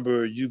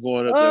remember you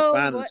going up there Oh,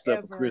 finding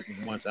stuff for whatever.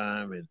 Christmas one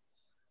time and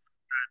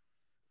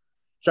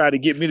tried to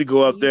get me to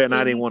go up there, and I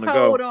And didn't you want to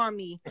told go, on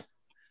me.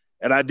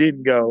 and I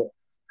didn't go.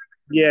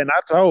 Yeah, and I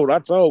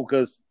told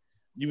because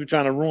you were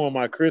trying to ruin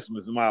my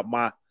Christmas,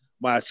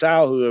 my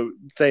childhood,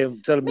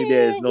 telling me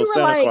there's Man, no you were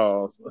Santa like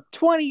Claus.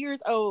 20 years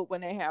old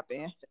when that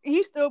happened.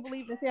 You still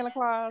believed in Santa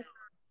Claus?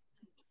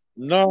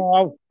 No,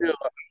 I was still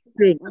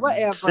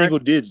Whatever. single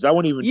digits. I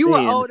wasn't even You were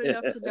 10. old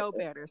enough to know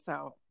better,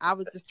 so I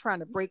was just trying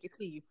to break it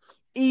to you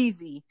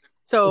easy,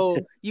 so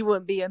you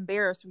wouldn't be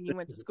embarrassed when you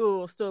went to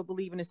school still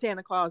believing in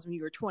Santa Claus when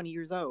you were 20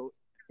 years old.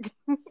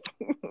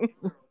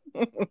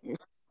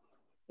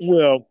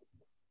 Well,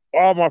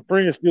 all my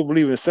friends still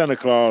believe in Santa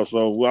Claus,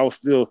 so I was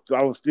still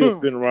Hmm.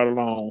 fitting right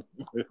along.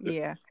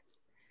 Yeah.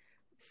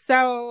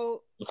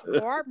 So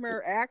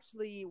Ardmore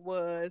actually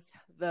was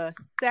the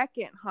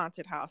second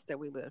haunted house that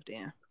we lived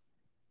in.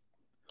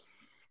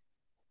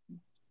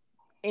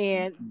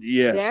 And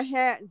Yes,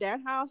 that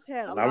house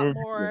had a and I lot remember.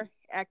 more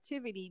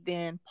activity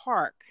than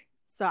Park.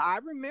 So I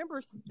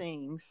remember some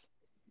things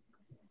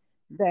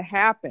that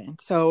happened.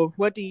 So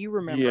what do you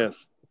remember? Yes,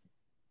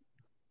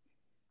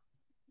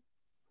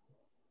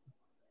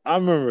 I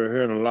remember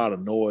hearing a lot of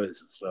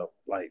noise and stuff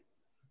like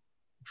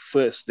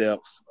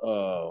footsteps.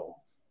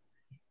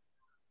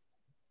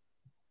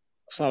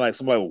 Sound like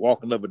somebody was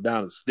walking up and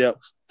down the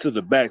steps to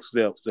the back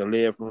steps that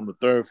led from the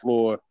third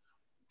floor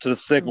to the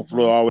second Mm-hmm.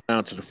 floor, all the way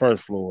down to the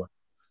first floor.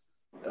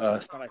 It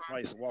sounded like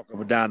somebody used to walk up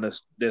and down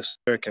this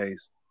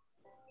staircase.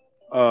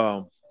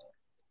 Um,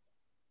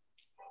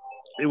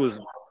 it was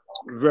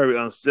very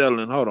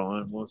unsettling. Hold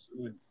on,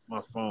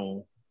 my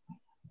phone.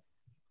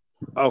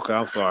 Okay,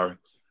 I'm sorry.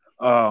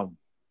 Um,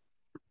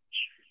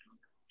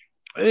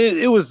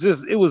 it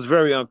was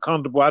very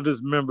uncomfortable. I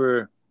just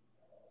remember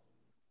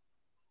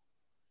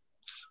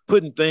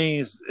putting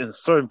things in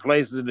certain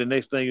places, and the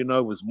next thing you know,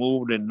 it was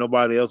moved, and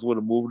nobody else would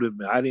have moved it.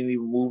 I didn't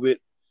even move it.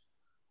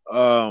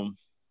 Um,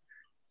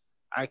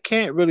 I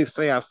can't really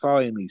say I saw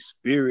any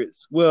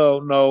spirits.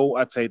 Well, no,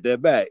 I take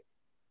that back.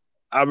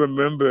 I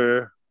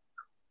remember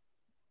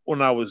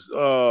when I was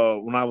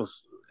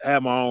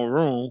had my own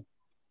room.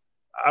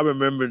 I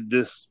remember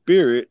this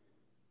spirit.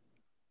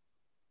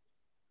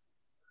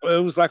 Well,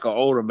 it was like an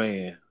older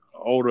man,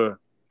 older.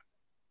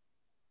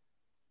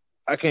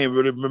 I can't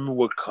really remember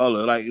what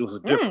color. Like it was a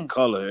different Mm.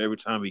 color every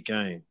time he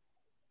came.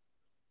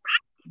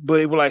 But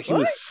it was like he What?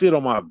 would sit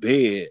on my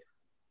bed.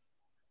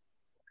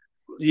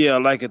 Yeah,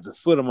 like at the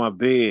foot of my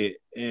bed,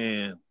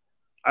 and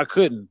I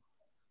couldn't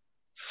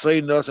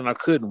say nothing. I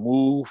couldn't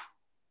move,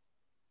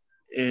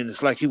 and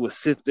it's like he would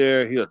sit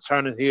there. He'll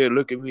turn his head,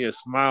 look at me, and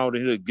smile, and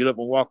he'll get up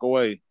and walk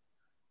away.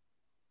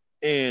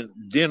 And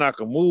then I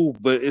could move,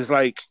 but it's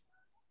like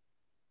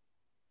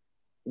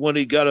when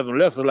he got up and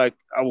left, it's like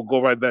I would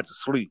go right back to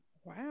sleep.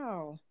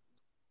 Wow.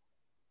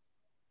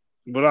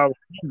 But I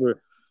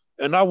remember,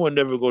 and I would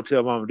never go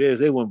tell mom and dad.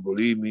 They wouldn't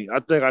believe me. I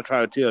think I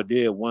tried to tell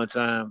dad one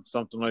time,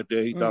 something like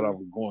that. He thought I Mm.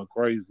 was going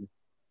crazy,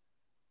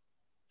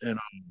 and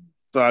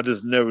so I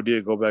just never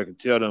did go back and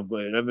tell them.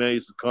 But that man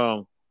used to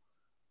come,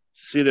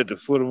 sit at the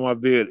foot of my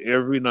bed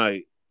every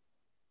night,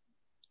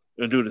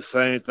 and do the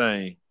same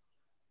thing.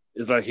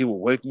 It's like he would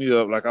wake me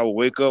up, like I would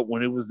wake up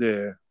when he was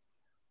there,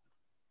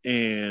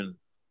 and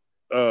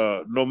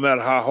no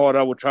matter how hard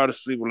I would try to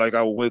sleep, like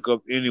I would wake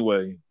up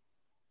anyway.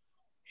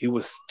 He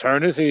would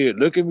turn his head,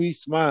 look at me,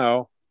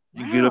 smile,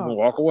 and get up and Wow.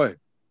 walk away.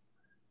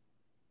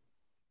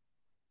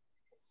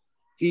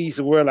 He used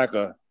to wear like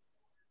a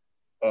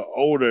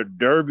older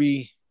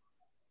derby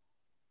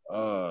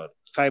uh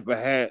type of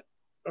hat.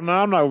 No,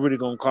 I'm not really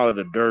gonna call it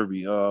a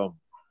derby.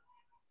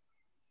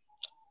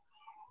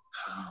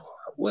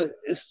 What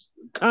it's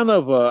kind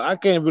of I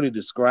can't really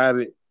describe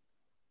it.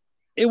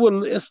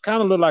 It's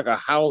kind of look like a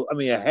house. I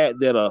mean, a hat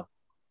that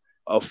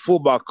a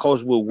football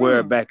coach would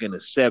wear Hmm. back in the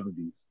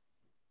 '70s,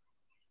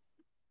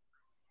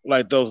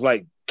 like those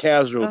like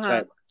casual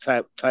Uh-huh.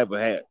 type of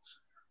hats,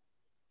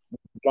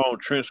 long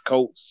trench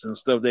coats and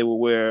stuff they would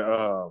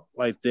wear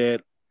like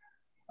that.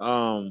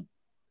 Um,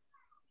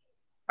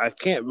 I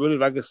can't really,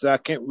 like I said, I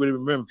can't really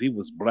remember if he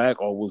was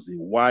black or was he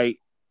white.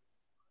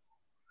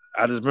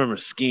 I just remember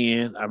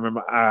skin. I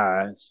remember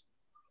eyes.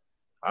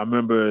 I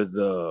remember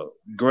the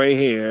gray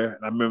hair.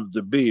 I remember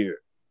the beard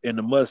and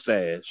the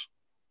mustache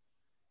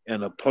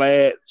and a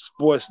plaid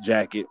sports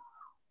jacket.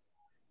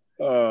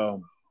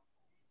 Um,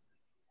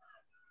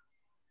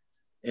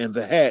 and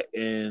the hat.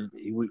 And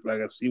he would, like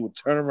I said, he would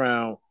turn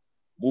around,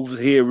 move his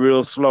head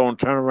real slow, and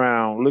turn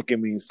around, look at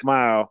me, and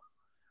smile.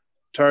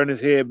 Turn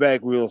his head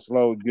back real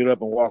slow, get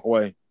up and walk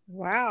away.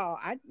 Wow.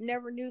 I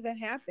never knew that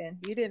happened.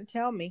 You didn't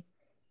tell me.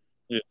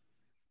 Yeah.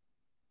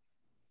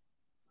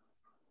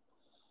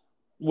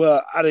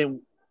 Well, I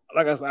didn't.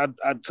 Like I said,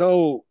 I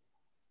told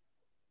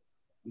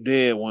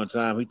Dad one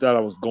time. He thought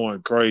I was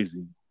going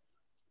crazy.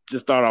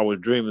 Just thought I was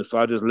dreaming, so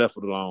I just left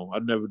it alone. I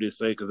never did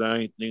say because I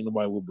ain't think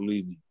nobody would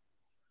believe me.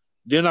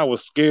 Then I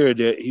was scared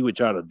that he would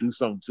try to do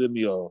something to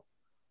me or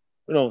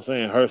you know what I'm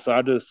saying, hurt. So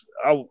I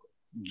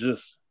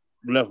just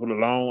left it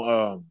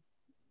alone.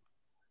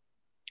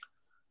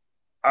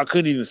 I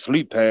couldn't even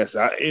sleep past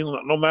it.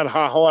 No matter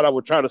how hard I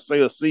would try to stay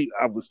asleep,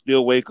 I would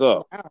still wake Oh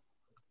up. wow.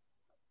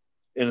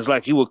 And it's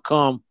like he would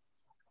come.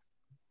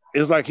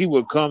 It's like he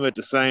would come at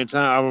the same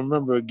time. I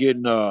remember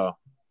getting an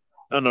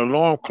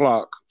alarm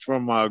clock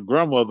from my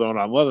grandmother on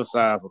our mother's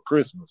side for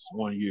Christmas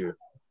one year.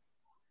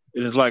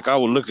 And it's like I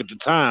would look at the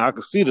time. I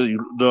could see the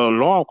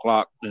alarm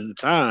clock and the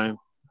time,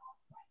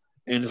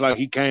 and it's like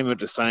he came at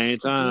the same Do you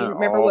time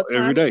remember what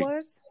every time it day.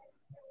 was?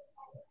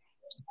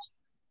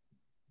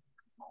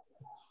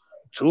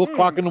 2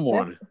 o'clock in the That's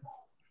morning.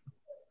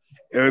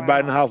 Everybody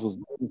in the wow. house was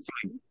going to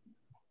sleep.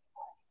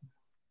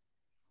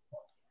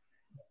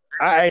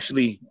 I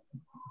actually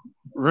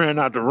ran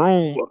out the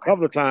room a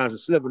couple of times and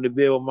slept in the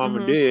bed with mom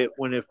and Mm-hmm. dad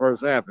when it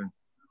first happened.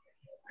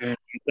 And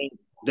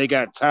they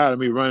got tired of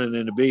me running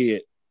in the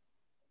bed,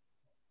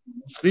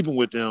 sleeping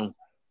with them.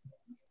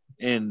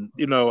 And,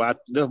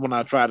 that's when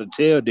I tried to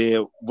tell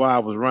dad why I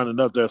was running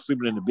up there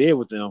sleeping in the bed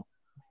with them.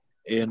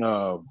 And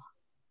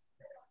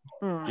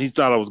he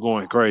thought I was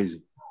going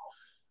crazy.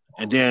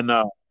 And then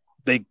I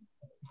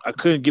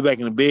couldn't get back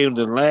in the bed. And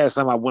the last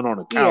time I went on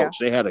the Yeah. couch,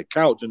 they had a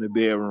couch in the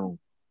bedroom.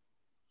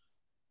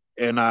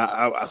 And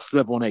I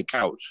slept on that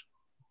couch.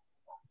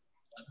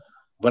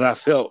 But I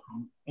felt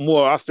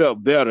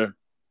better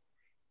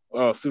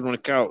sitting on the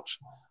couch.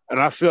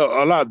 And I felt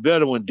a lot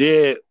better when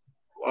Dad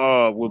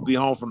would be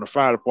home from the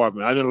fire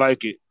department. I didn't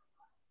like it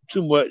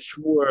too much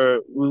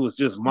where we was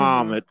just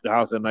mom Mm-hmm. at the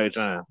house at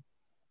nighttime.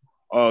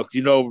 Right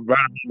in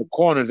the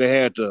corner they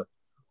had the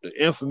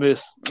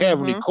infamous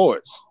Cavalry Mm-hmm.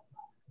 Courts.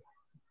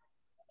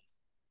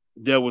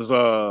 That was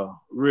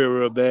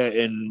real bad.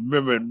 And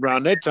remember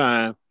around that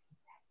time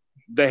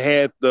they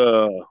had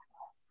the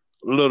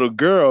little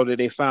girl that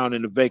they found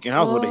in the vacant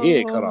house with the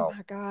head cut Oh off.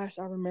 my gosh,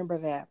 I remember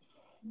that.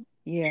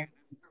 Yeah.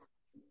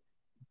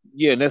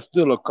 Yeah, and that's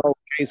still a cold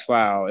case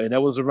file. And that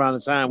was around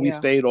the time we Yeah.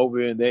 stayed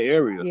over in that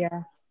area.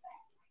 Yeah.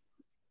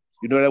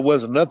 That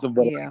wasn't nothing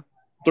but Yeah.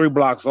 3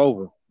 blocks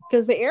over.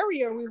 Because the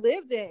area we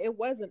lived in, it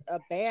wasn't a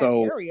bad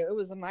So area. It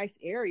was a nice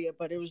area,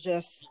 but it was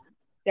just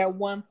that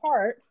one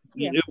part.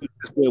 Yeah. it was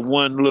just that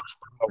one little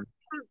spot.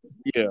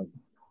 Yeah.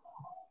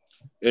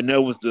 And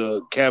that was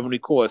the Cavalry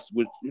Courts,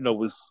 which,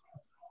 was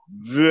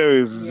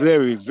very, Yeah.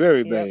 very,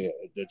 very Yep. bad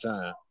at the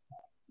time.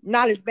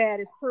 Not as bad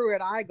as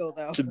Pruitt-Igoe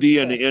though. To be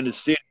in But the inner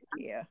city.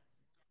 yeah.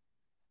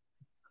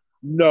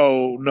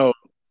 No.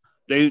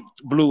 They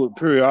blew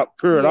Yeah.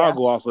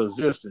 Pruitt-Igoe off of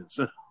existence.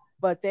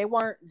 But they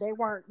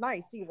weren't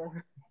nice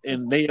either.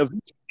 And they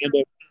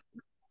ended up,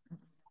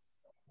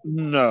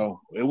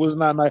 no, it was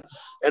not nice.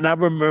 And I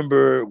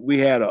remember we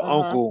had an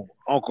Uh-huh.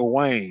 Uncle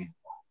Wayne,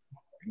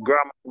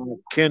 Grandma Uh-huh.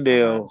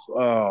 Kendall's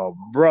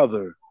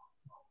brother.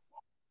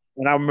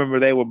 And I remember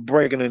they were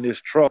breaking in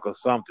his truck or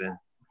something.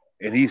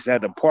 And he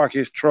had to park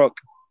his truck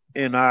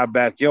in our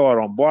backyard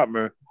on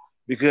Bartmer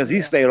because he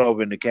Yeah. stayed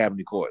over in the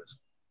Cavalry Courts.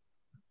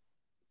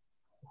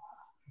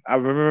 I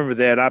remember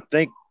that. I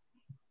think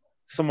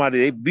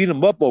they beat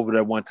him up over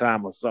there one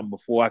time or something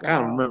before. I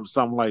kind of Wow. remember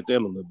something like that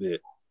a little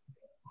bit.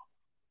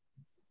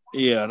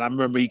 Yeah, and I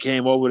remember he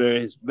came over there,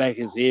 his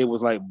head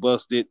was like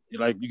busted.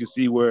 Like you can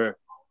see where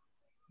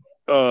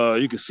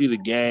you can see the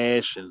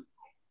gash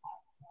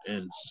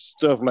and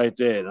stuff like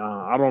that.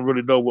 I don't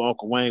really know what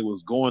Uncle Wayne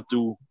was going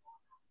through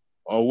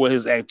or what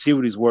his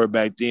activities were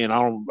back then. I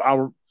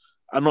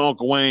know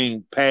Uncle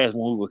Wayne passed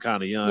when we were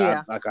kind of young.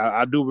 Yeah.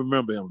 I do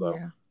remember him though.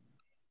 Yeah.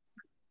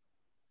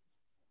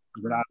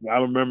 But I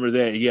remember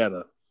that he had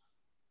a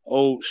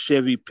old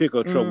Chevy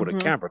pickup truck with a Mm-hmm.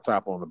 camper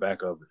top on the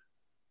back of it.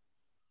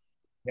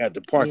 He had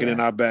to park it Yeah. in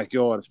our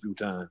backyard a few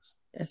times.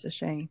 That's a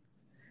shame.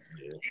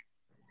 Yeah.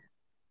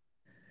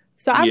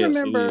 So I Yes, it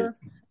remember, is.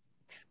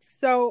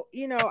 so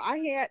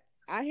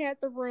I had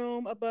the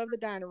room above the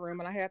dining room,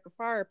 and I had the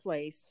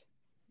fireplace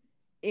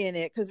in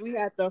it because we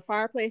had the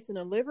fireplace in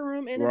the living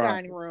room and the Right.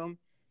 dining room,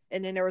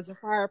 and then there was a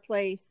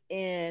fireplace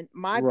in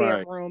my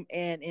Right. bedroom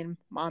and in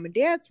mom and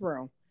dad's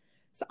room.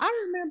 So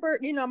I remember,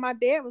 my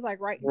dad was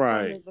like right in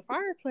front Right. of the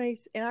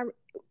fireplace, and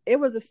it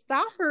was a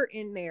stopper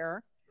in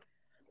there,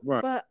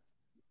 Right. but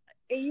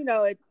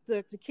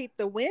to keep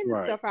the wind and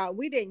Right. stuff out,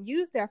 we didn't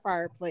use that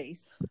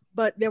fireplace,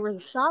 but there was a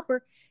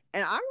stopper.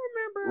 And I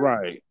remember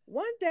Right.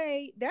 one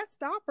day that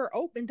stopper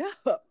opened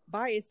up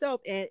by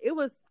itself, and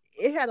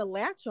it had a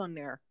latch on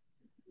there,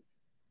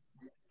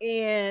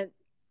 and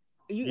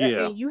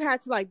Yeah. you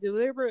had to like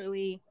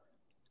deliberately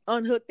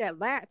unhook that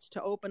latch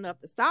to open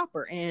up the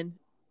stopper. And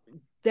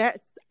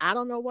I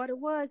don't know what it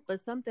was, but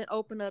something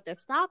opened up that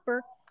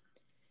stopper,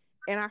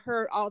 and I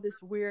heard all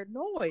this weird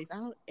noise.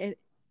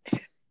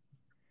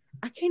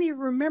 I can't even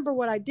remember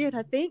what I did.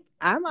 I think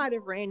I might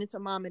have ran into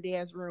mom and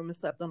dad's room and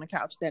slept on the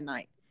couch that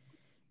night.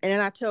 And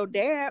then I told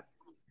dad,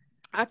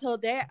 I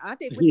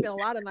think we spent a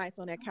lot of nights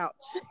on that couch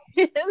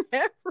in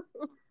that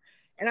room.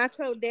 And I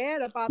told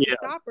dad about the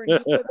stopper,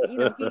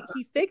 and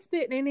he fixed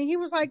it. And then he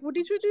was like, "Well,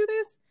 did you do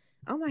this?"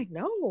 I'm like,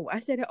 "No." I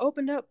said it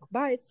opened up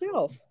by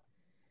itself.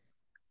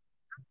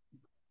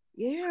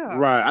 Yeah.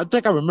 Right. I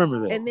think I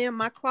remember that. And then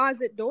my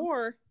closet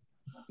door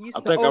used I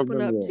to think I open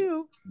up remember that.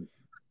 too.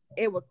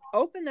 it would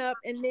open up,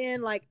 and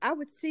then like I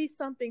would see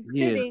something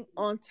Yeah. sitting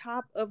on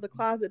top of the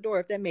closet door,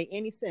 if that made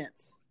any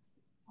sense.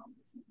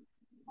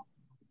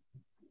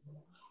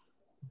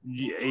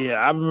 Yeah,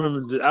 I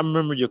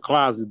remember your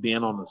closet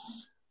being on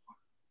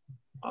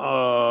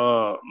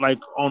like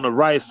on the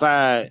right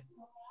side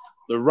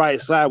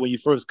when you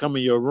first come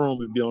in your room,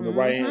 it'd be on the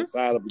right Mm-hmm. hand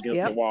side up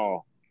against the Yep.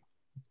 wall.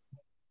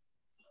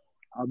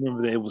 I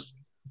remember that it was.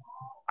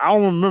 I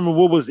don't remember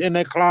what was in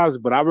that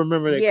closet, but I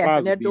remember that Yes, and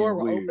closet that door being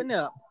will weird. open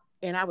up,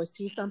 and I would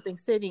see something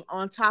sitting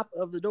on top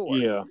of the door.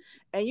 Yeah,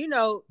 And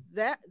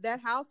that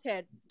house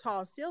had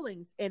tall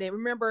ceilings, and I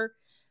remember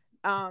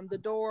the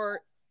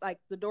door, like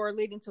the door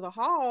leading to the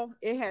hall,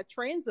 it had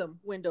transom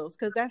windows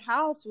because that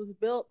house was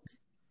built.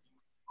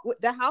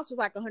 That house was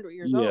like 100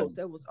 years yeah, old,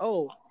 so it was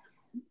old.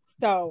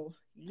 So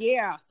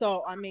yeah,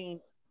 so I mean,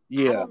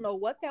 I yeah. don't know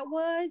what that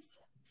was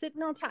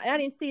sitting on top. I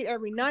didn't see it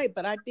every night,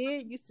 but I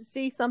did used to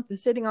see something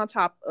sitting on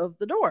top of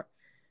the door,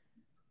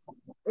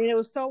 and it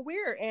was so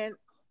weird. And it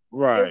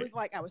Right. was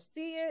like I would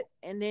see it,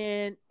 and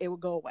then it would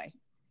go away,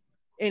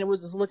 and it would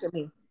just look at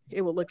me.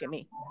 It would look at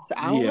me. So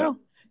I don't Yeah, know.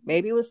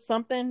 Maybe it was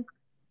something.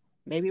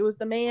 Maybe it was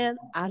the man.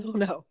 I don't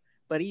know.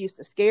 But he used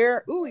to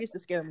scare. Ooh, he used to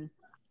scare me.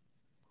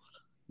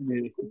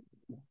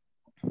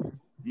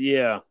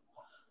 yeah,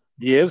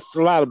 yeah. It's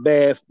a lot of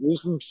bad.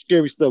 There's some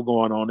scary stuff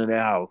going on in the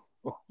house.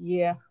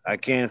 Yeah. I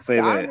can't say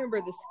So I that.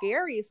 remember the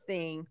scariest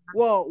thing.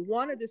 Well,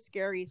 one of the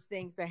scariest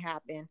things that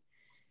happened.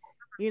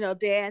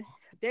 Dad.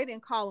 They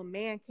didn't call them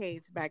man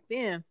caves back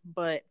then,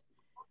 but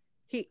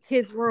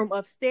his room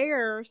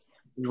upstairs.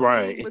 He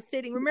Right, was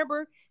sitting.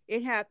 Remember,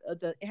 it had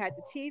the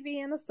TV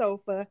and the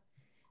sofa,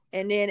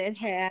 and then it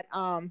had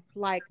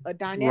like a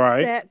dinette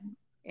right, set,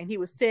 and he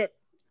would sit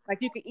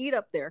like you could eat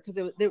up there because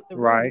it was the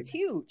room right, was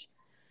huge,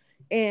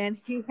 and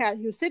he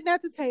was sitting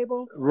at the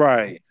table,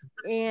 right,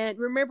 and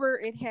remember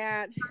it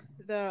had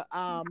the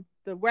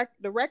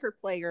record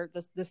player,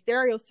 the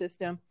stereo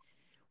system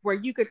where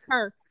you could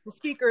turn the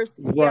speakers.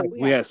 right. Yep, we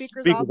We had had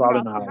speakers all speakers all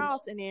in throughout the the house.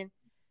 house, and then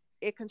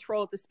it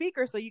controlled the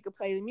speaker so you could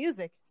play the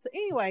music. So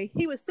anyway,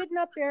 he was sitting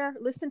up there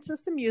listening to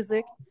some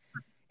music,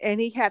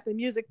 and he had the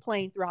music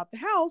playing throughout the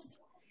house.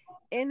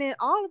 And then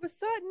all of a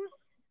sudden,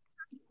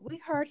 we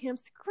heard him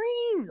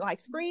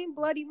scream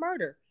bloody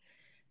murder.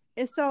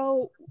 And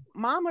so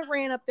Mama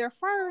ran up there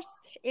first,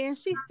 and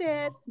she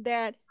said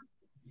that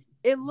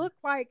it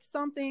looked like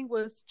something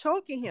was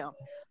choking him,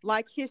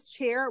 like his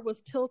chair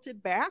was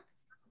tilted back,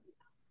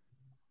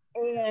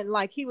 and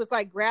like he was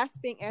like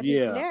grasping at his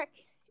Yeah, neck,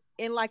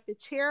 and like the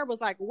chair was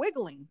like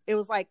wiggling. It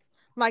was like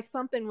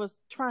something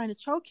was trying to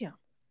choke him.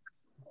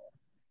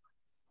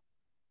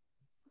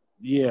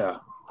 yeah.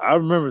 I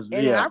remember. And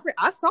then Yeah,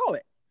 I saw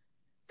it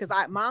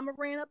because Mama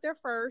ran up there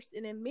first,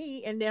 and then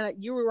me, and then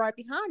you were right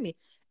behind me,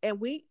 and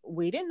we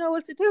didn't know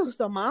what to do.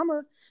 So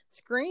Mama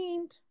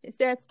screamed and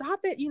said,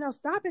 "Stop it!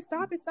 Stop it!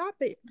 Stop it! Stop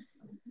it!"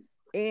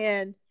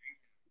 And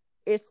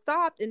it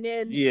stopped, and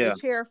then the yeah,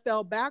 chair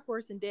fell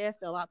backwards, and Dad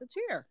fell out the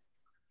chair.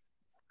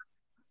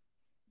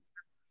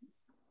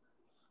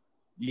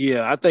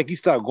 yeah. I think he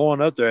stopped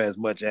going up there as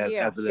much as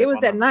Yeah, after that. it If was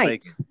I'm at not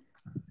night. mistaken,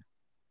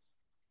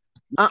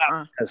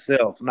 Uh-uh.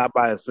 herself, not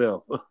by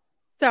herself.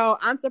 So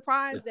I'm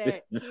surprised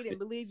that he didn't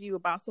believe you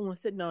about someone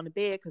sitting on the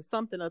bed because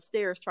something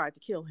upstairs tried to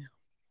kill him.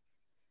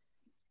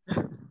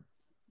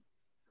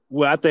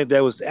 Well, I think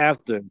that was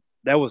after.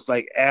 That was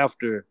like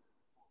after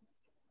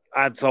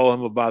I told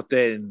him about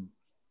that, and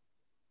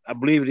I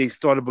believe he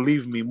started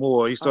believing me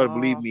more. He started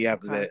believing Oh, me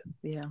after okay. that.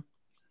 Yeah.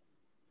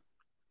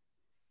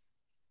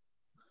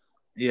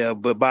 Yeah,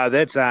 but by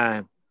that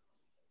time,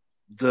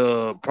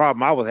 the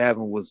problem I was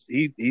having was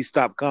he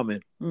stopped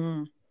coming.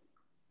 Mm,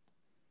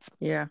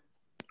 yeah.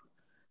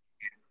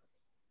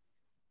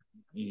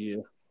 Yeah,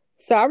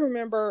 So I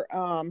remember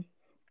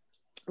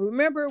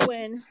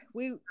when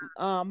we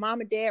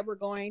Mom and Dad were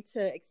going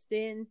to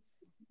extend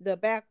the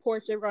back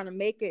porch. They were going to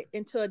make it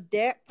into a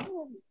deck,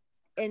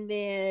 and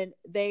then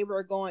we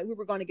were going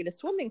to get a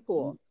swimming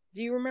pool.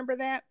 Do you remember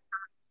that?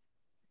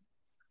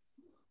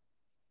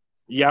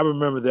 yeah, I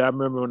remember that. I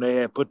remember when they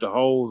had put the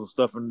holes and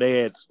stuff, and they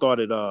had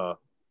started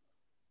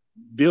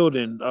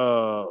building.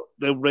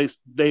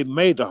 They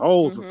made the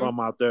holes or Mm-hmm.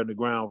 something out there in the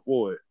ground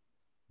for it,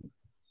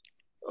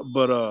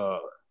 but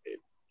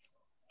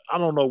I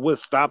don't know what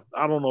stopped.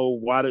 I don't know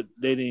why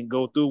they didn't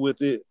go through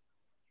with it.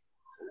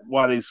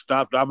 Why they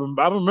stopped? I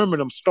remember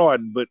them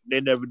starting, but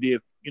they never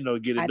did.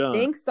 Get it I done.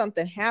 think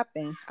something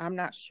happened. I'm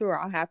not sure.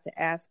 I'll have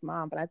to ask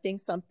Mom, but I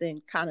think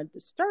something kind of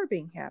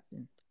disturbing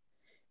happened,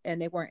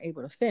 and they weren't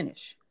able to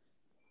finish.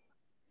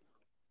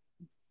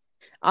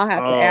 I'll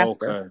have to Oh, ask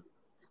her.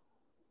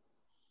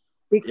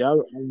 okay. Yeah, I To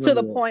remember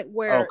the that. point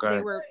where they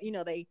Okay. were,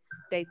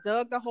 they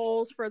dug the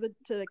holes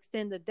to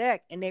extend the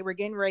deck, and they were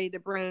getting ready to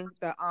bring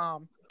the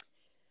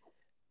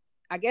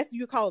I guess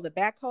you call it the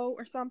backhoe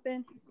or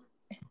something,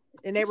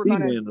 and they were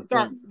gonna Ceiling or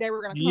start. something. They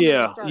were gonna come in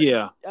and Yeah, start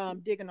yeah,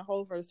 digging a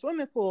hole for the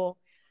swimming pool,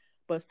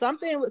 but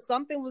something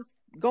was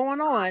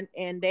going on,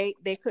 and they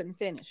couldn't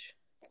finish.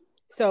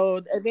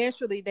 So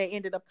eventually, they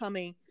ended up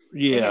coming.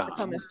 They had yeah. to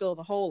come and fill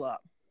the hole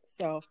up.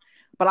 So,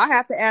 but I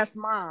have to ask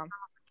Mom.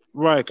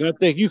 Right, 'cause I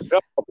think you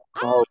fell off the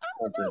hole I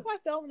or don't know something. if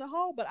I fell in the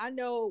hole, but I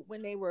know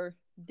when they were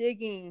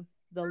digging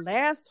the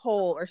last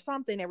hole or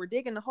something, they were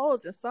digging the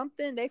holes and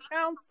something, they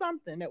found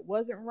something that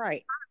wasn't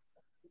right.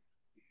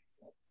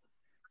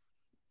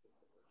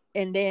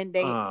 And then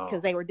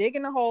because they were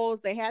digging the holes,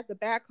 they had the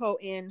backhoe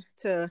in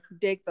to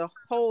dig the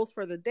holes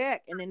for the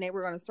deck, and then they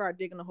were going to start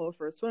digging the hole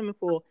for a swimming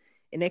pool,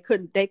 and they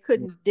couldn't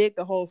dig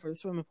the hole for the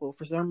swimming pool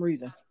for some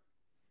reason.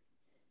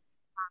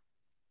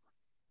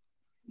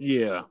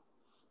 Yeah.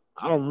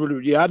 I don't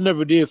really. Yeah, I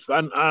never did.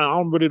 I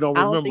don't really don't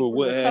I don't remember think we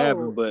what were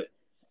happened, told. but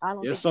I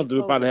don't it's think they something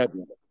we told probably us. had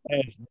to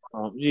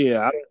ask. Yeah,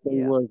 I don't think it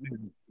Yeah. was.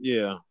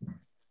 Yeah,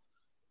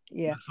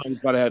 Yeah. something we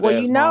probably had Well, to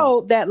ask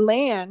Mom. that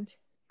land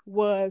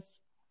was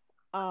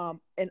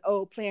an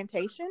old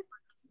plantation,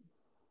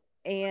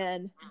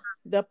 and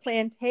the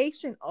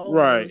plantation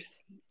Right. owners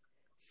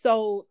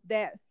sold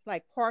that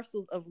like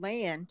parcels of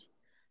land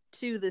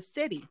to the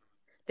city.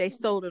 They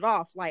sold it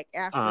off like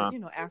after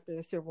after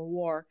the Civil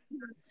War,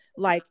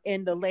 like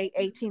in the late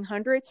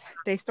 1800s,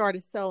 they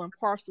started selling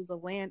parcels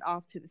of land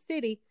off to the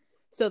city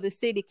so the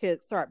city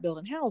could start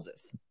building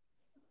houses.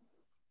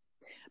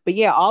 But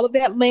yeah, all of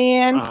that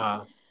land,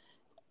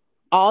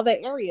 all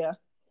that area,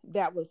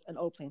 that was an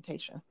old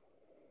plantation.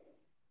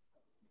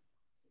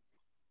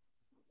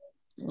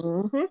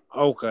 Mm-hmm.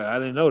 Okay, I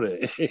didn't know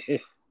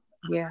that.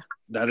 Yeah.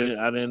 I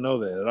didn't know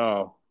that at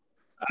all.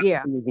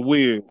 Yeah. It was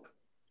weird.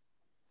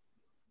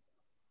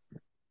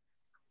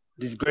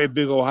 These great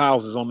big old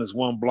houses on this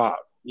one block.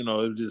 It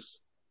was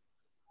just.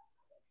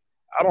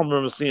 I don't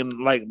remember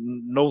seeing like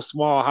no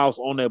small house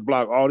on that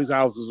block. All these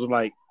houses were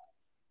like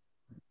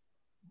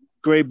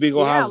great big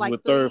old Yeah, houses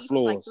with third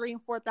floors. 3,000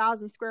 and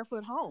 4,000 square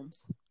foot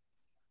homes.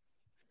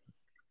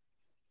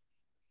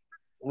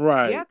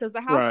 Right. Yeah, because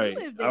the house Right.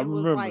 we lived I in was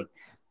remember. like,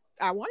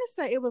 I want to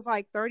say it was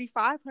like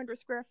 3,500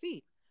 square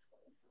feet.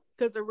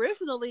 Because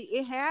originally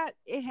it had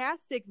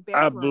 6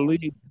 bedrooms, I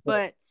believe,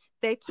 but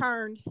they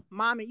turned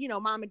mom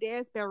and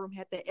dad's bedroom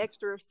had the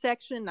extra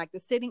section, like the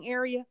sitting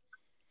area.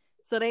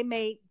 So they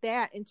made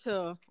that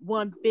into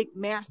one big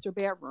master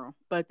bedroom,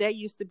 but that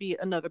used to be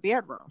another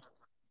bedroom.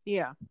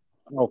 Yeah.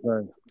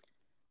 Okay.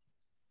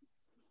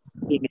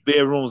 The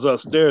bedrooms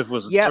upstairs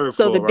was the third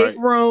So floor, the big right?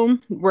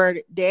 room where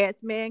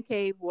dad's man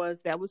cave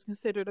was, that was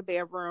considered a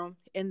bedroom,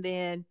 and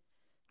then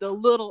the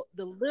little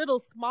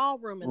small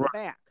room in the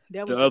back,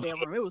 that was a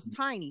bedroom. It was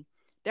tiny.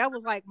 That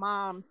was like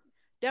mom's.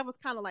 That was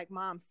kind of like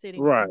mom's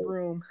sitting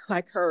room,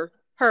 like her.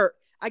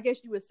 I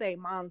guess you would say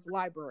mom's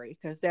library,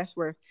 because that's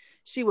where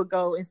she would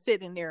go and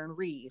sit in there and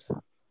read.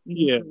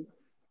 Yeah.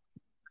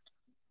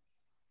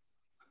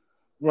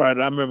 Right.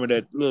 I remember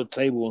that little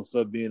table and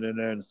stuff being in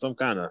there, and some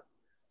kind of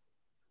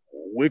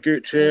wicker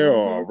chair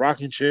or a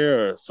rocking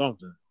chair or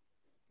something.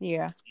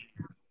 Yeah.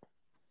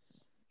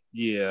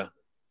 Yeah.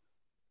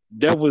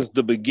 That was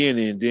the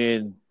beginning.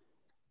 Then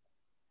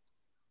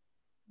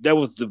that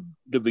was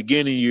the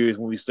beginning years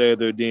when we stayed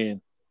there.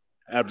 Then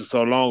after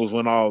so long was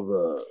when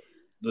all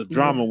the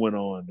drama went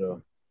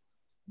on,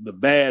 the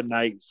bad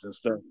nights and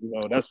stuff.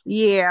 That's for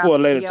a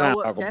later time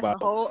to talk that's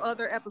about. a whole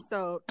other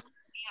episode.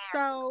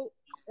 So,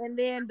 and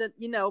then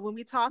when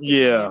we talk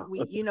again,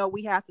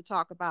 we have to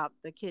talk about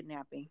the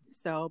kidnapping.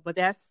 So, but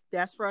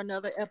that's for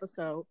another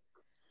episode.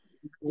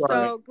 Right.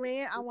 So,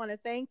 Glenn, I want to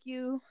thank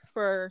you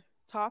for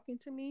talking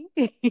to me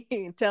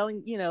and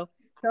telling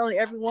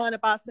everyone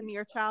about some of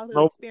your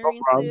childhood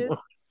experiences.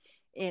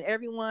 And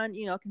everyone,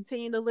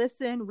 continue to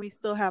listen. We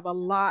still have a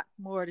lot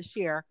more to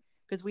share,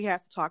 because we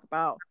have to talk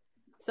about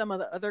some of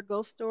the other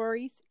ghost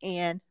stories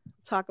and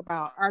talk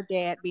about our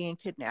dad being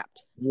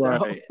kidnapped.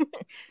 Right. So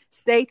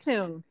stay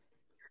tuned.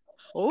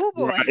 Oh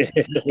boy.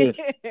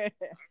 Right.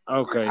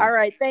 Okay. All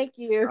right. Thank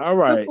you. All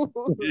right.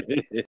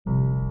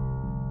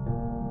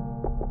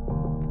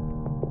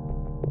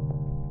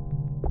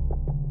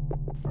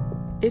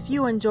 If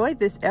you enjoyed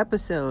this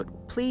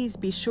episode, please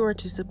be sure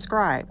to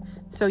subscribe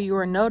so you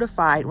are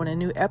notified when a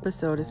new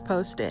episode is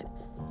posted.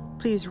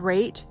 Please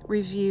rate,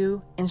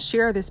 review, and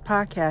share this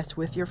podcast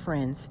with your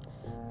friends.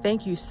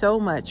 Thank you so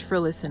much for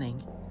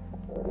listening.